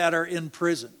angels that are in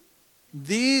prison.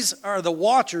 These are the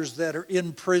watchers that are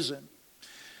in prison.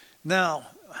 Now,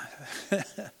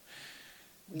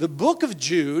 the book of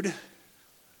Jude,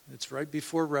 it's right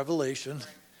before Revelation.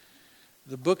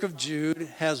 The book of Jude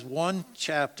has one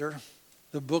chapter.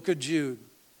 The book of Jude.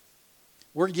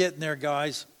 We're getting there,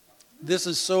 guys. This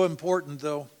is so important,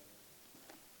 though.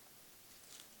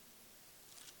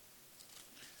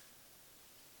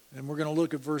 And we're going to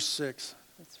look at verse 6.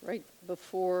 That's right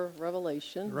before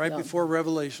Revelation. Right before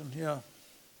Revelation, yeah.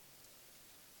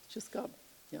 Just got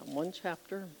one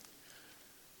chapter.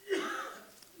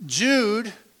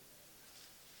 Jude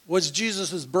was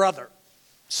Jesus' brother,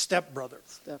 stepbrother.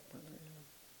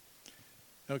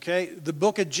 Okay, the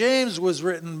book of James was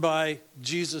written by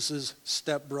Jesus'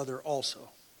 stepbrother also.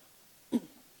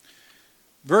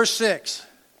 Verse 6.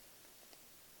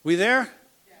 We there?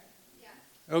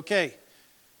 Okay.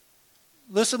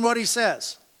 Listen what he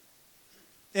says.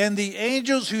 And the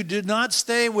angels who did not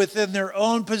stay within their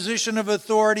own position of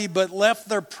authority but left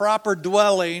their proper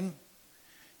dwelling,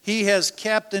 he has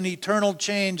kept in eternal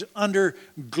change under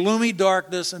gloomy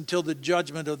darkness until the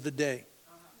judgment of the day,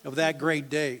 of that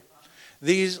great day.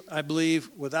 These, I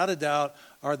believe, without a doubt,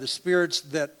 are the spirits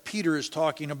that Peter is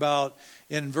talking about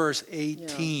in verse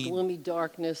 18. Yeah, gloomy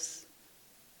darkness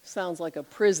sounds like a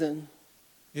prison.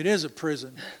 It is a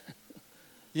prison.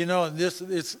 You know, this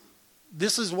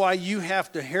is why you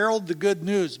have to herald the good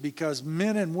news, because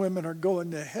men and women are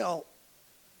going to hell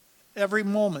every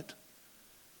moment.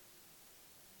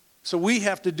 So we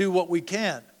have to do what we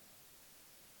can.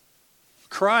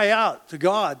 Cry out to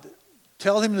God.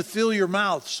 Tell him to fill your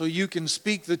mouth so you can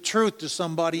speak the truth to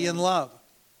somebody in love.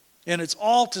 And it's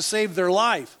all to save their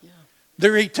life,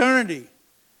 their eternity.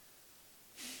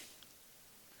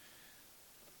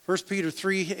 1 Peter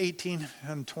 3, 18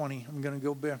 and 20. I'm going to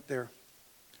go back there.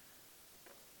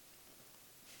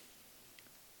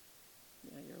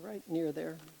 Yeah, you're right near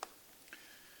there.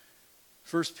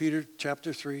 1 Peter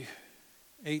chapter 3,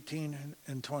 18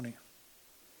 and 20.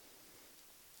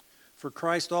 For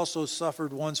Christ also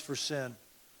suffered once for sin,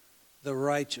 the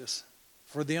righteous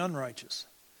for the unrighteous,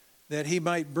 that he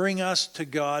might bring us to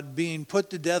God, being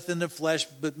put to death in the flesh,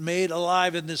 but made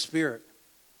alive in the Spirit,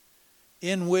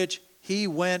 in which he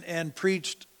went and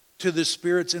preached to the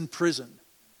spirits in prison,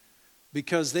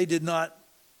 because they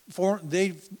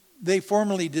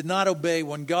formerly did not obey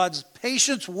when God's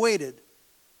patience waited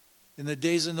in the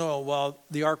days of Noah while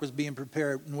the ark was being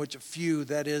prepared, in which a few,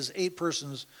 that is, 8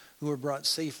 persons, who were brought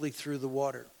safely through the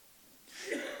water.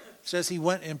 It says he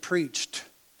went and preached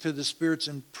to the spirits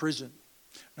in prison.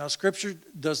 Now, Scripture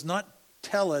does not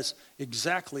tell us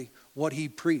exactly what he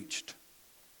preached.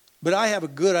 But I have a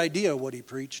good idea what he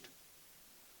preached.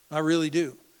 I really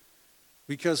do.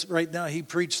 Because right now he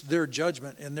preached their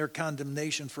judgment and their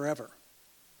condemnation forever.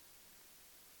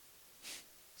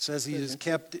 It says he is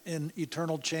kept in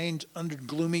eternal chains under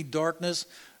gloomy darkness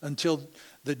until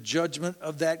the judgment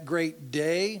of that great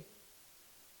day.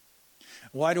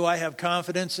 Why do I have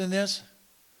confidence in this?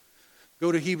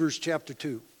 Go to Hebrews chapter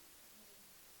 2.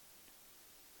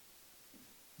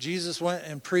 Jesus went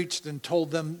and preached and told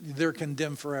them they're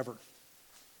condemned forever.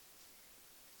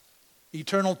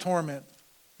 Eternal torment,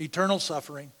 eternal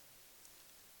suffering.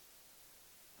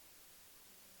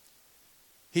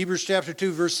 Hebrews chapter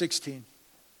 2, verse 16.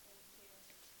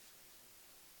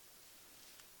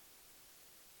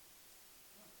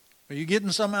 Are you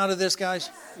getting something out of this, guys?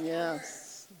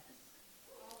 Yes.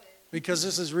 Because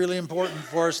this is really important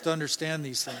for us to understand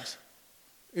these things.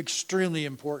 Extremely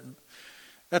important.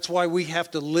 That's why we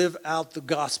have to live out the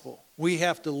gospel. We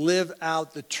have to live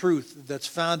out the truth that's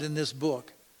found in this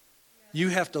book. You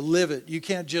have to live it. You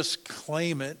can't just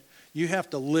claim it. You have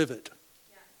to live it.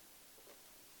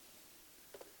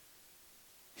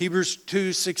 Hebrews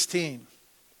 2:16.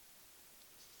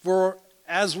 For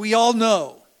as we all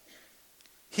know,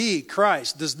 he,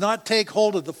 Christ, does not take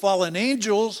hold of the fallen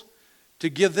angels to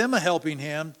give them a helping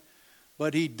hand,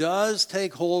 but he does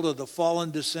take hold of the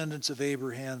fallen descendants of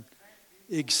Abraham,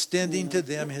 extending to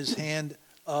them his hand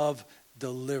of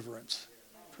deliverance.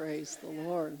 Praise the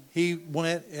Lord. He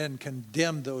went and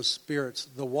condemned those spirits.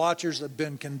 The watchers have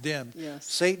been condemned. Yes.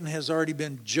 Satan has already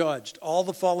been judged. All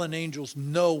the fallen angels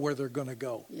know where they're going to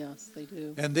go. Yes, they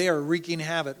do. And they are wreaking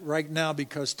havoc right now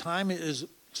because time is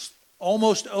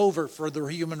almost over for the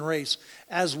human race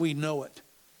as we know it.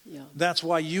 Yeah. That's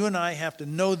why you and I have to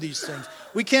know these things.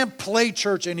 We can't play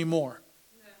church anymore.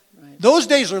 Right. Those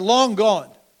days are long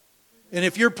gone. And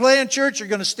if you're playing church, you're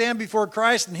going to stand before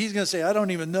Christ and he's going to say, I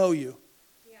don't even know you.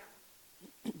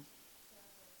 Yeah.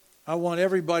 I want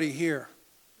everybody here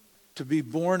to be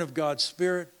born of God's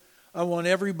Spirit. I want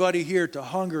everybody here to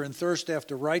hunger and thirst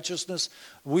after righteousness.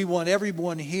 We want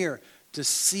everyone here to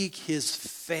seek his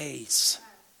face,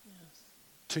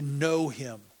 to know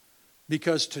him,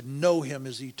 because to know him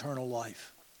is eternal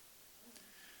life.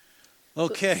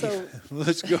 Okay, So-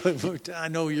 let's go. I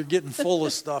know you're getting full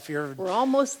of stuff here. We're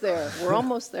almost there. We're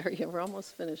almost there. Yeah, we're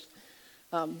almost finished.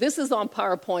 This is on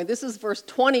PowerPoint. This is verse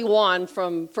 21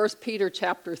 from 1 Peter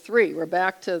chapter 3. We're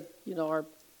back to, our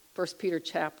 1 Peter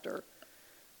chapter.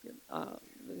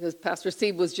 Because Pastor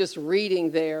Steve was just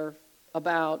reading there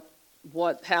about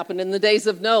what happened in the days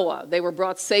of Noah. They were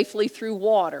brought safely through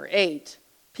water. 8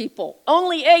 people.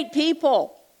 Only 8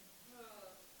 people.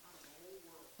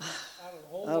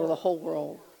 Out of the whole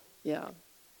world. Yeah.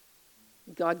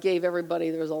 God gave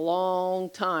everybody, there was a long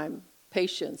time,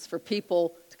 patience for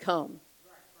people to come.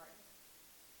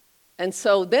 And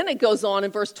so then it goes on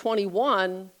in verse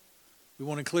 21. We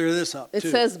want to clear this up, It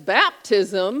too. says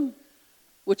baptism,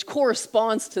 which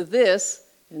corresponds to this,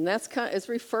 and it's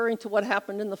referring to what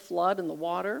happened in the flood and the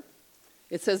water.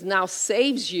 It says now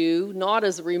saves you, not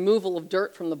as a removal of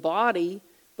dirt from the body,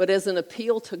 but as an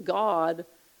appeal to God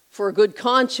for a good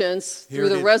conscience Here through it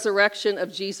the is. resurrection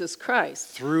of Jesus Christ.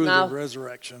 Through Now, the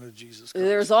resurrection of Jesus Christ.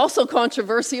 there's also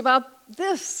controversy about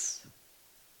this.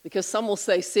 Because some will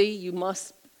say, see,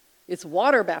 it's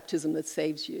water baptism that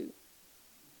saves you.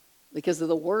 Because of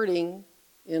the wording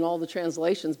in all the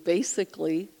translations,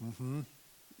 basically,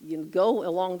 go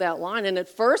along that line. And at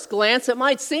first glance, it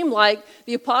might seem like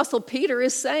the Apostle Peter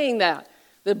is saying that.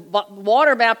 The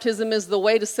water baptism is the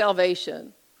way to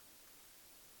salvation.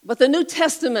 But the New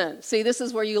Testament, see, this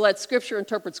is where you let Scripture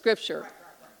interpret Scripture.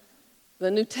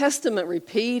 The New Testament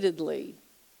repeatedly,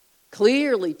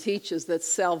 clearly teaches that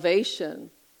salvation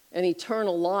and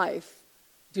eternal life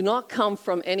do not come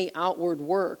from any outward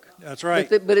work. That's right.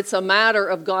 But it's a matter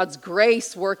of God's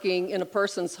grace working in a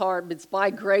person's heart. It's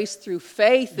by grace through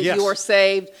faith that Yes. you are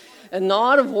saved, and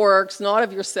not of works, not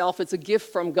of yourself. It's a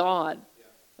gift from God.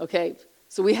 Okay,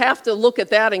 so we have to look at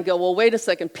that and go, well, wait a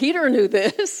second. Peter knew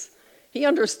this. He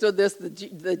understood this,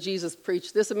 that Jesus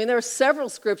preached this. I mean, there are several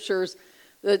scriptures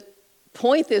that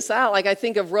point this out. Like I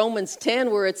think of Romans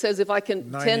 10, where it says, if I can,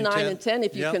 9 and 10,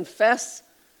 if you Yep. confess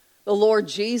the Lord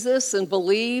Jesus and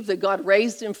believe that God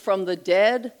raised him from the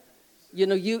dead,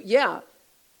 you'll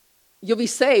be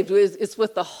saved. It's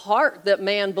with the heart that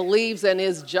man believes and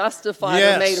is justified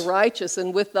Yes. and made righteous.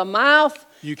 And with the mouth,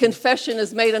 confession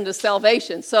is made unto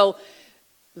salvation. So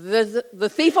The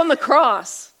thief on the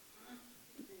cross,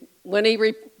 when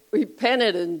he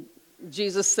repented and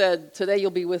Jesus said, today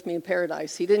you'll be with me in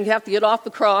paradise. He didn't have to get off the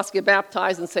cross, get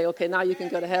baptized, and say, okay, now you can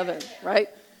go to heaven, right?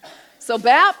 So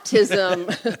baptism,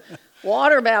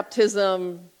 water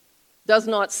baptism, does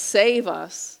not save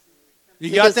us.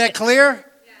 You got that clear?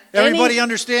 Everybody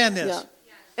understand this? Yeah.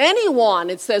 Anyone,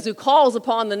 it says, who calls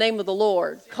upon the name of the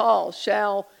Lord,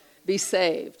 shall be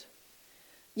saved.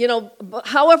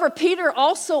 However, Peter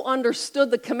also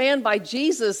understood the command by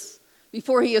Jesus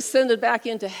before he ascended back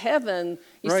into heaven.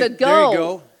 He said,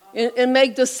 go, and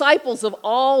make disciples of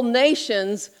all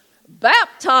nations,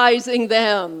 baptizing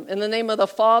them in the name of the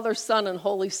Father, Son, and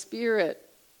Holy Spirit.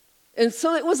 And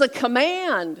so it was a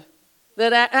command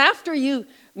that after the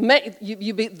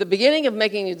beginning of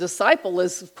making a disciple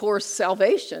is, of course,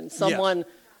 salvation. Someone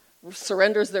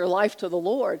surrenders their life to the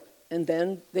Lord, and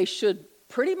then they should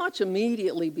pretty much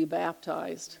immediately be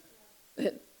baptized.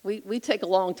 We take a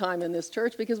long time in this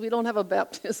church because we don't have a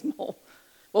baptismal.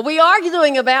 Well, we are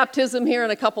doing a baptism here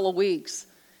in a couple of weeks.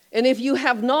 And if you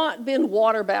have not been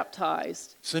water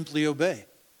baptized, simply obey.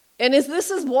 And this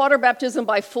is water baptism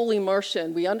by full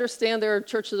immersion. We understand there are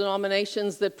church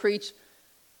denominations that preach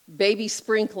baby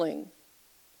sprinkling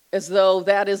as though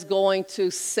that is going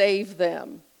to save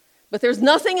them. But there's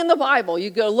nothing in the Bible. You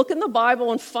go look in the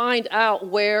Bible and find out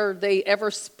where they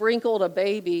ever sprinkled a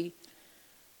baby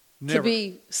to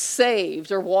be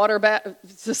saved, or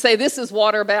to say this is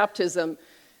water baptism.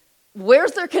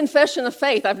 Where's their confession of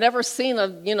faith? I've never seen a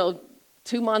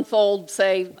 2-month-old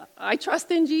say, I trust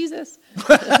in Jesus.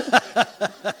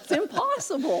 It's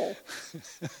impossible.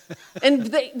 And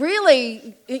they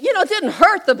really, it didn't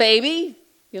hurt the baby,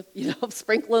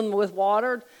 sprinkling with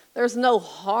water. There's no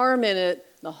harm in it.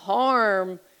 The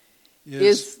harm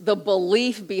is the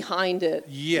belief behind it.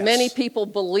 Yes. Many people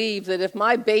believe that if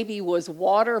my baby was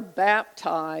water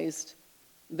baptized,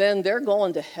 then they're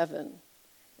going to heaven.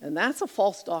 And that's a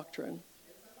false doctrine.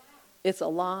 It's a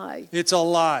lie. It's a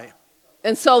lie.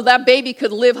 And so that baby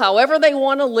could live however they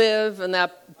want to live, and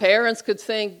that parents could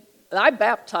think, I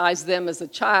baptized them as a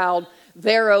child,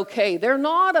 they're okay. They're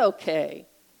not okay.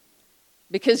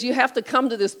 Because you have to come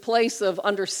to this place of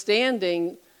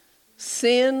understanding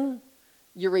sin,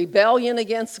 your rebellion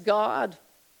against God,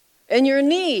 and your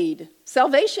need.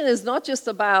 Salvation is not just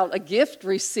about a gift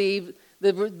received.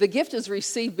 The gift is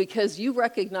received because you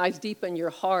recognize deep in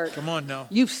your heart, come on now,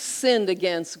 you've sinned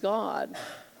against God.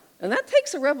 And that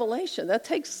takes a revelation. That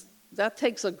takes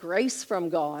a grace from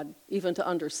God even to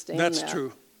understand that. That's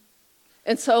true.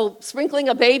 And so sprinkling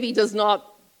a baby does not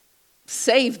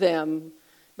save them.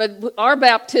 But our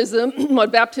baptism,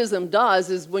 what baptism does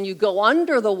is when you go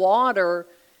under the water,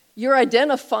 you're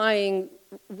identifying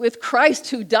with Christ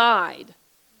who died.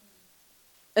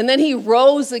 And then he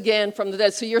rose again from the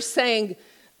dead. So you're saying,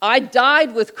 I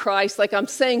died with Christ, like I'm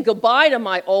saying goodbye to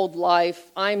my old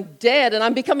life. I'm dead and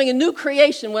I'm becoming a new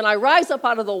creation. When I rise up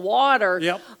out of the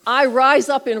water, I rise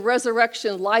up in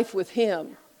resurrection life with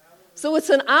him. So it's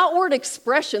an outward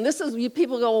expression.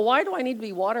 People go, well, why do I need to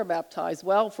be water baptized?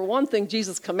 Well, for one thing,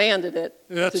 Jesus commanded it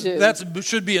to do. That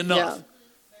should be enough. Yeah.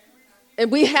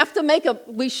 And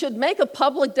we should make a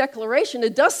public declaration.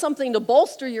 It does something to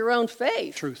bolster your own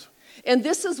faith. Truth. And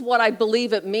this is what I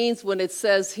believe it means when it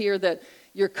says here that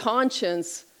your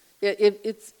conscience,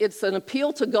 it's an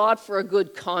appeal to God for a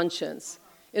good conscience.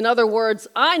 In other words,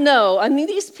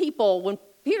 these people, when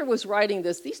Peter was writing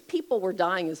this, these people were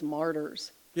dying as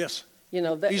martyrs. Yes.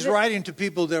 He's writing to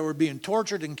people that were being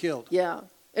tortured and killed. Yeah.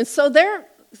 And so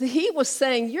he was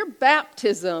saying, your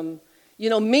baptism,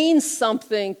 means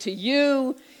something to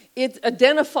you. It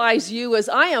identifies you as,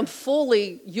 I am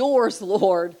fully yours,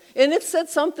 Lord. And it said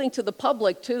something to the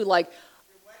public, too, like,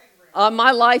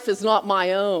 my life is not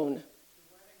my own.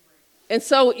 And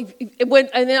so,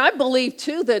 and I believe,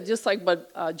 too, that just like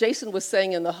what Jason was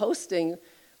saying in the hosting,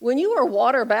 when you are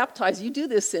water baptized, you do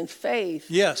this in faith.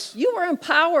 Yes. You are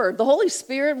empowered. The Holy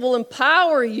Spirit will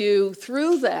empower you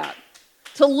through that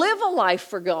to live a life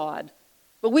for God.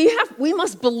 But we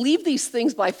must believe these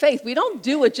things by faith. We don't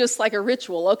do it just like a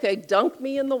ritual. Okay, dunk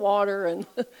me in the water and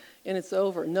it's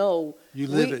over. No. You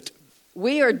live it.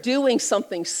 We are doing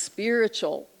something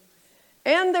spiritual.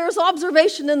 And there's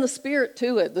observation in the spirit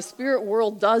to it. The spirit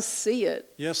world does see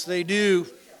it. Yes, they do.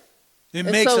 It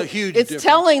makes a huge difference. It's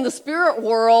telling the spirit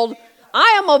world,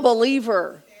 I am a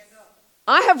believer.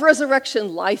 I have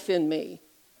resurrection life in me.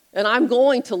 And I'm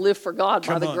going to live for God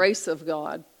by the grace of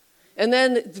God. And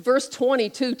then verse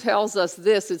 22 tells us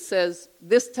this. It says,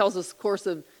 this tells us, of course,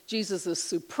 of Jesus'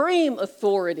 supreme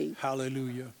authority.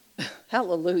 Hallelujah.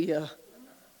 Hallelujah.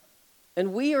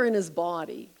 And we are in his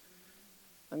body.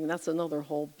 I mean, that's another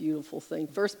whole beautiful thing.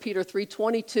 1 Peter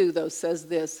 3:22, though, says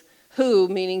this, who,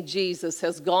 meaning Jesus,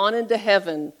 has gone into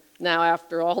heaven now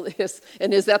after all this,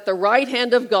 and is at the right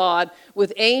hand of God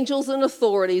with angels and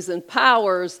authorities and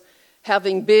powers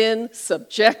having been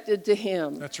subjected to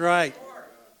him. That's right.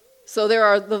 So there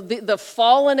are the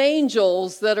fallen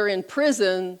angels that are in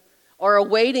prison are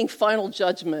awaiting final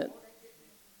judgment.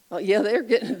 Yeah, they're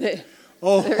getting they're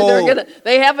gonna,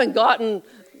 they haven't gotten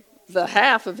the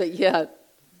half of it yet.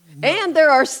 No. And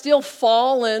there are still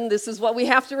fallen. This is what we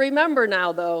have to remember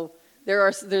now, though.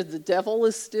 The devil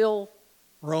is still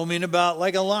roaming about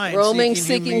like a lion,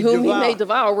 seeking whom he may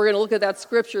devour. We're going to look at that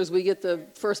scripture as we get to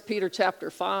 1 Peter chapter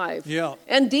 5. Yeah.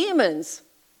 And demons,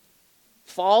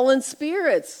 fallen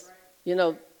spirits,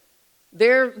 they're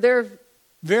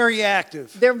very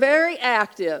active. They're very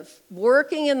active,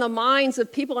 working in the minds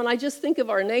of people. And I just think of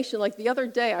our nation. Like the other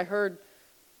day, I heard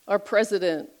our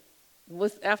president,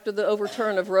 after the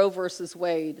overturn of Roe versus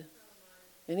Wade,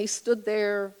 and he stood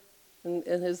there, and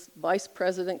his vice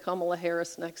president, Kamala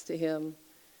Harris, next to him,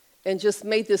 and just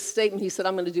made this statement. He said,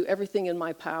 I'm going to do everything in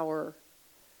my power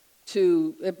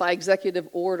by executive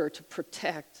order, to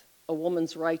protect a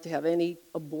woman's right to have any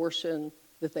abortion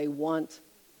that they want.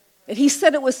 And he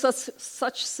said it with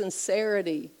such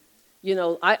sincerity.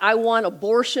 I want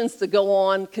abortions to go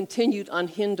on, continued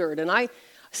unhindered. And I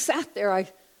sat there,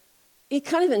 it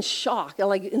kind of in shock.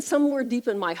 In somewhere deep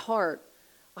in my heart,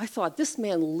 I thought, this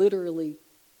man literally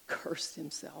cursed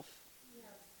himself.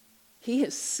 He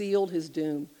has sealed his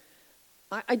doom.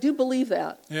 I do believe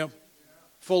that. Yeah,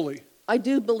 fully. I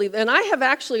do believe. And I have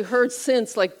actually heard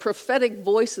since, prophetic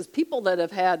voices, people that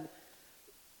have had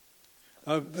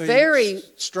a very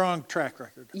strong track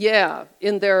record. Yeah,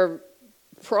 in their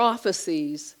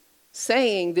prophecies,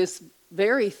 saying this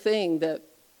very thing, that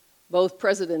both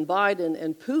President Biden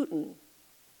and Putin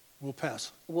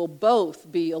will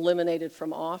both be eliminated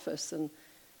from office. And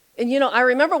I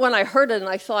remember when I heard it, and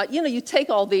I thought, you take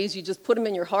all these, you just put them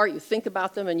in your heart, you think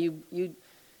about them, and you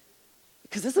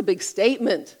because it's a big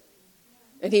statement.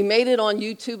 And he made it on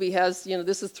YouTube. He has,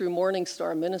 this is through Morning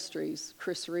Star Ministries,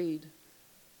 Chris Reed.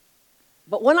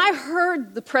 But when I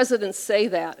heard the president say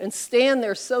that and stand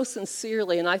there so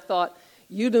sincerely, and I thought,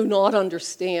 you do not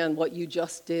understand what you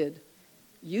just did.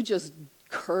 You just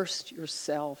cursed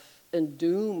yourself and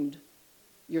doomed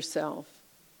yourself.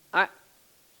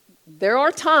 There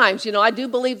are times, I do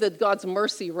believe that God's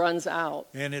mercy runs out.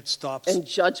 And it stops. And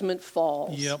judgment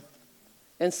falls. Yep.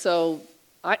 And so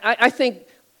I think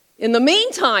in the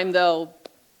meantime, though,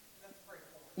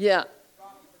 yeah.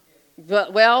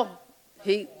 But,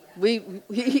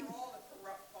 we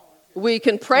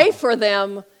can pray for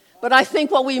them, but I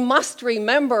think what we must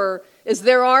remember is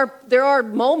there are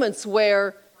moments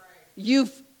where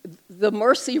the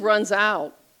mercy runs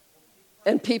out,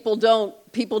 and people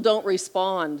don't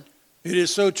respond. It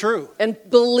is so true. And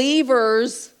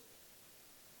believers,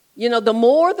 the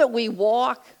more that we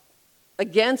walk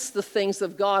against the things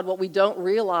of God, what we don't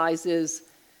realize is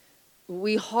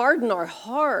we harden our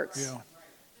hearts. Yeah.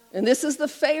 And this is the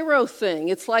Pharaoh thing.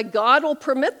 It's like God will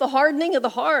permit the hardening of the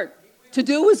heart to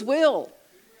do his will.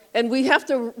 And we have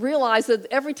to realize that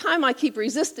every time I keep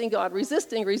resisting God,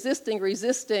 resisting,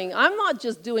 I'm not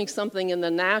just doing something in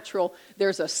the natural.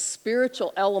 There's a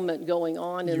spiritual element going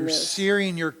on in this. You're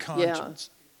searing your conscience.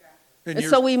 Yeah. And And your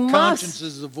so we conscience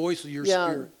is the voice of your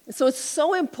spirit. So it's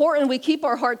so important we keep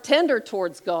our heart tender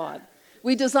towards God.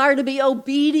 We desire to be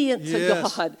obedient to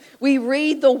God. We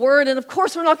read the word, and of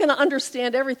course we're not going to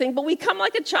understand everything, but we come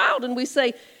like a child and we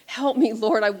say, help me,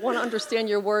 Lord, I want to understand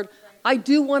your word. I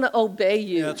do want to obey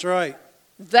you. That's right.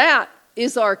 That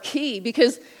is our key,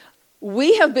 because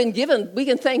we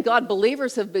can thank God,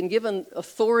 believers have been given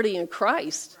authority in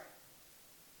Christ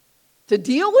to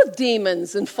deal with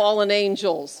demons and fallen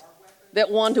angels that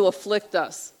want to afflict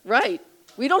us. Right.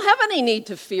 We don't have any need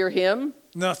to fear him.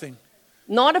 Nothing.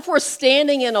 Not if we're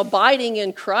standing and abiding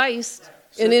in Christ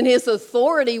and in his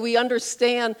authority. We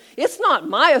understand it's not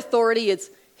my authority, it's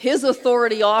his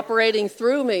authority operating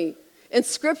through me. And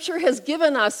Scripture has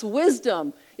given us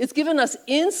wisdom. It's given us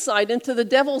insight into the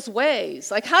devil's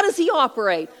ways. Like, how does he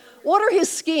operate? What are his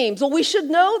schemes? Well, we should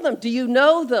know them. Do you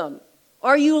know them?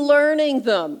 Are you learning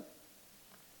them?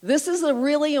 This is a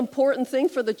really important thing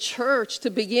for the church to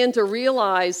begin to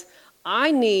realize.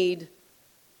 I need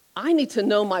to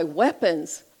know my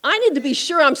weapons. I need to be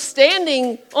sure I'm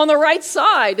standing on the right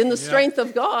side in the strength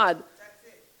of God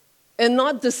and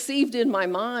not deceived in my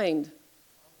mind.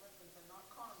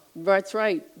 That's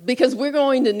right. Because we're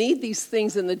going to need these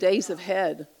things in the days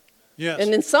ahead. Yes.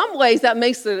 And in some ways that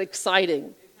makes it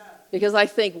exciting. Because I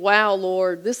think, wow,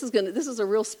 Lord, this is a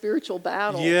real spiritual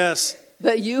battle. Yes.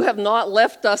 that you have not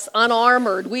left us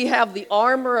unarmored. We have the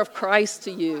armor of Christ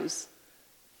to use.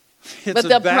 It's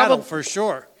a battle for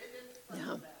sure.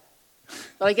 Yeah.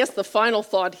 But I guess the final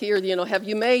thought here,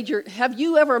 have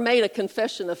you ever made a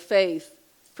confession of faith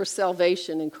for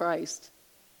salvation in Christ?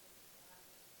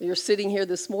 You're sitting here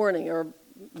this morning, or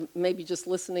maybe just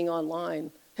listening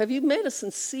online. Have you made a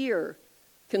sincere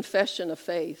confession of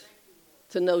faith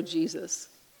to know Jesus?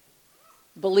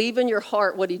 Believe in your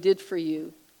heart what he did for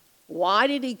you. Why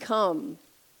did he come?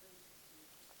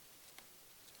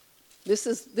 This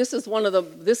is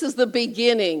the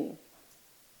beginning.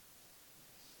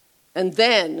 And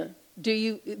then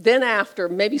after,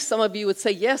 maybe some of you would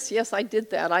say, yes, I did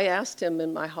that. I asked him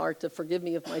in my heart to forgive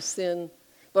me of my sin.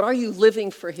 But are you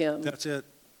living for him? That's it.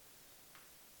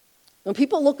 When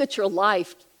people look at your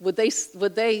life, could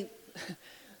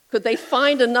they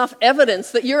find enough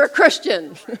evidence that you're a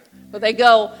Christian? But they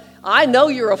go, I know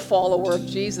you're a follower of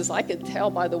Jesus. I can tell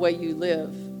by the way you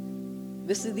live.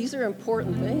 These are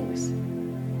important things.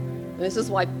 And this is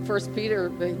why Peter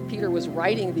was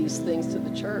writing these things to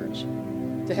the church,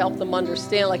 to help them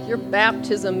understand, like, your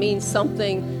baptism means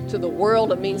something to the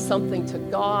world. It means something to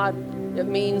God. It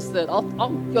means that I'll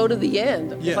go to the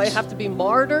end. Yes. If I have to be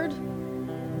martyred,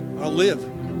 I'll live.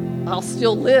 I'll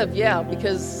still live,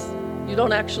 because you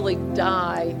don't actually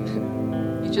die.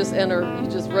 You just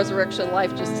resurrection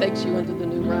life just takes you into the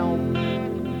new realm.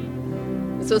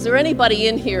 And so is there anybody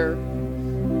in here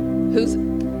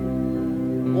who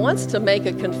wants to make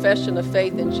a confession of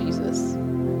faith in Jesus?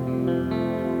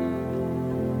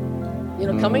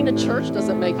 Coming to church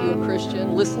doesn't make you a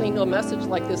Christian. Listening to a message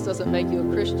like this doesn't make you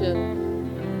a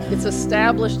Christian. It's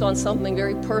established on something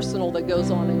very personal that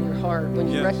goes on in your heart when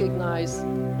you recognize,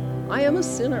 I am a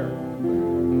sinner.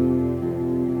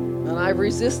 And I've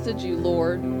resisted you,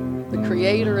 Lord, the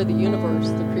creator of the universe,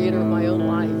 the creator of my own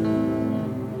life.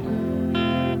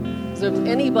 Is there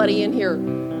anybody in here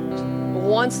who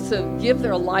wants to give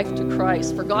their life to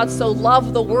Christ? For God so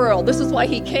loved the world. This is why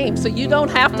he came. So you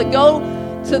don't have to go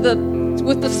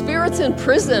with the spirits in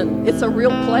prison. It's a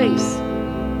real place,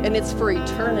 and it's for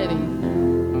eternity.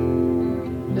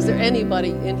 Is there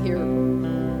anybody in here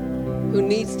who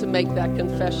needs to make that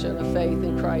confession of faith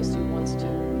in Christ, who wants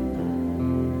to?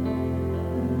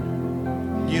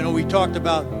 We talked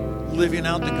about living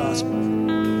out the gospel,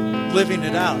 living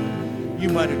it out. You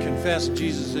might have confessed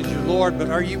Jesus as your Lord, but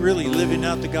are you really living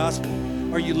out the gospel?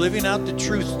 Are you living out the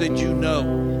truth that you know?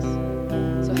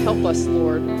 So help us,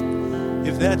 Lord.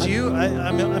 If that's you,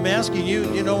 I'm asking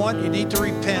you, you know what? You need to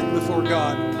repent before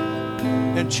God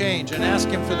and change and ask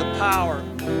him for the power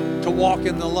to walk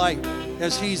in the light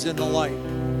as he's in the light.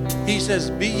 He says,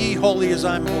 be ye holy as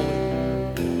I'm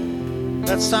holy.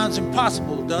 That sounds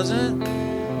impossible, doesn't it?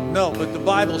 No, but the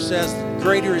Bible says,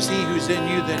 greater is he who's in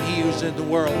you than he who's in the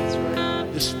world.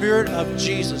 The Spirit of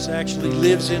Jesus actually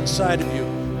lives inside of you.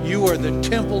 You are the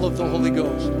temple of the Holy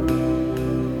Ghost.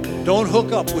 Don't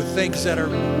hook up with things that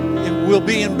will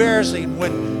be embarrassing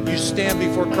when you stand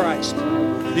before Christ,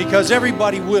 because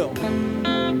everybody will.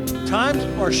 Times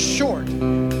are short.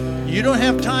 You don't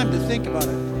have time to think about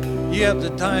it. You have the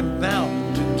time now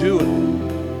to do it.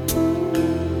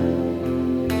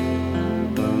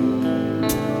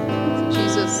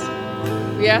 Jesus,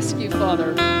 we ask you,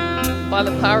 Father, by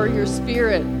the power of your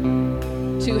Spirit,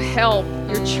 to help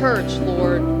your church,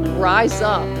 Lord, rise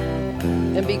up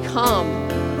and become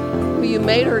who you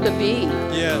made her to be.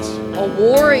 Yes. A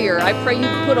warrior. I pray you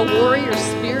put a warrior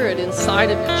spirit inside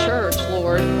of your church,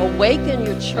 Lord. Awaken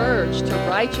your church to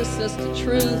righteousness, to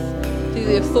truth, to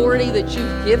the authority that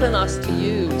you've given us to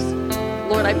use.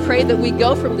 Lord, I pray that we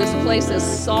go from this place as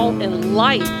salt and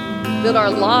light, that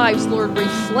our lives, Lord,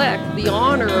 reflect the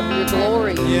honor of your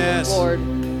glory. Yes. Lord,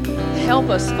 help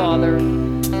us, Father.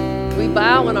 We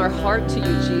bow in our heart to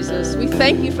you, Jesus. We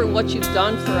thank you for what you've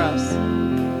done for us.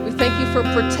 Thank you for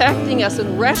protecting us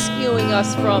and rescuing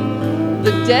us from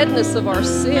the deadness of our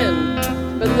sin.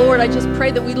 But Lord, I just pray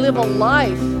that we live a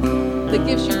life that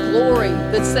gives you glory,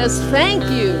 that says thank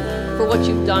you for what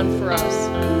you've done for us,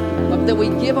 that we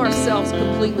give ourselves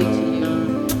completely to you.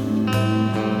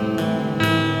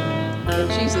 In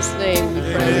Jesus' name we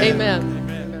pray. Amen.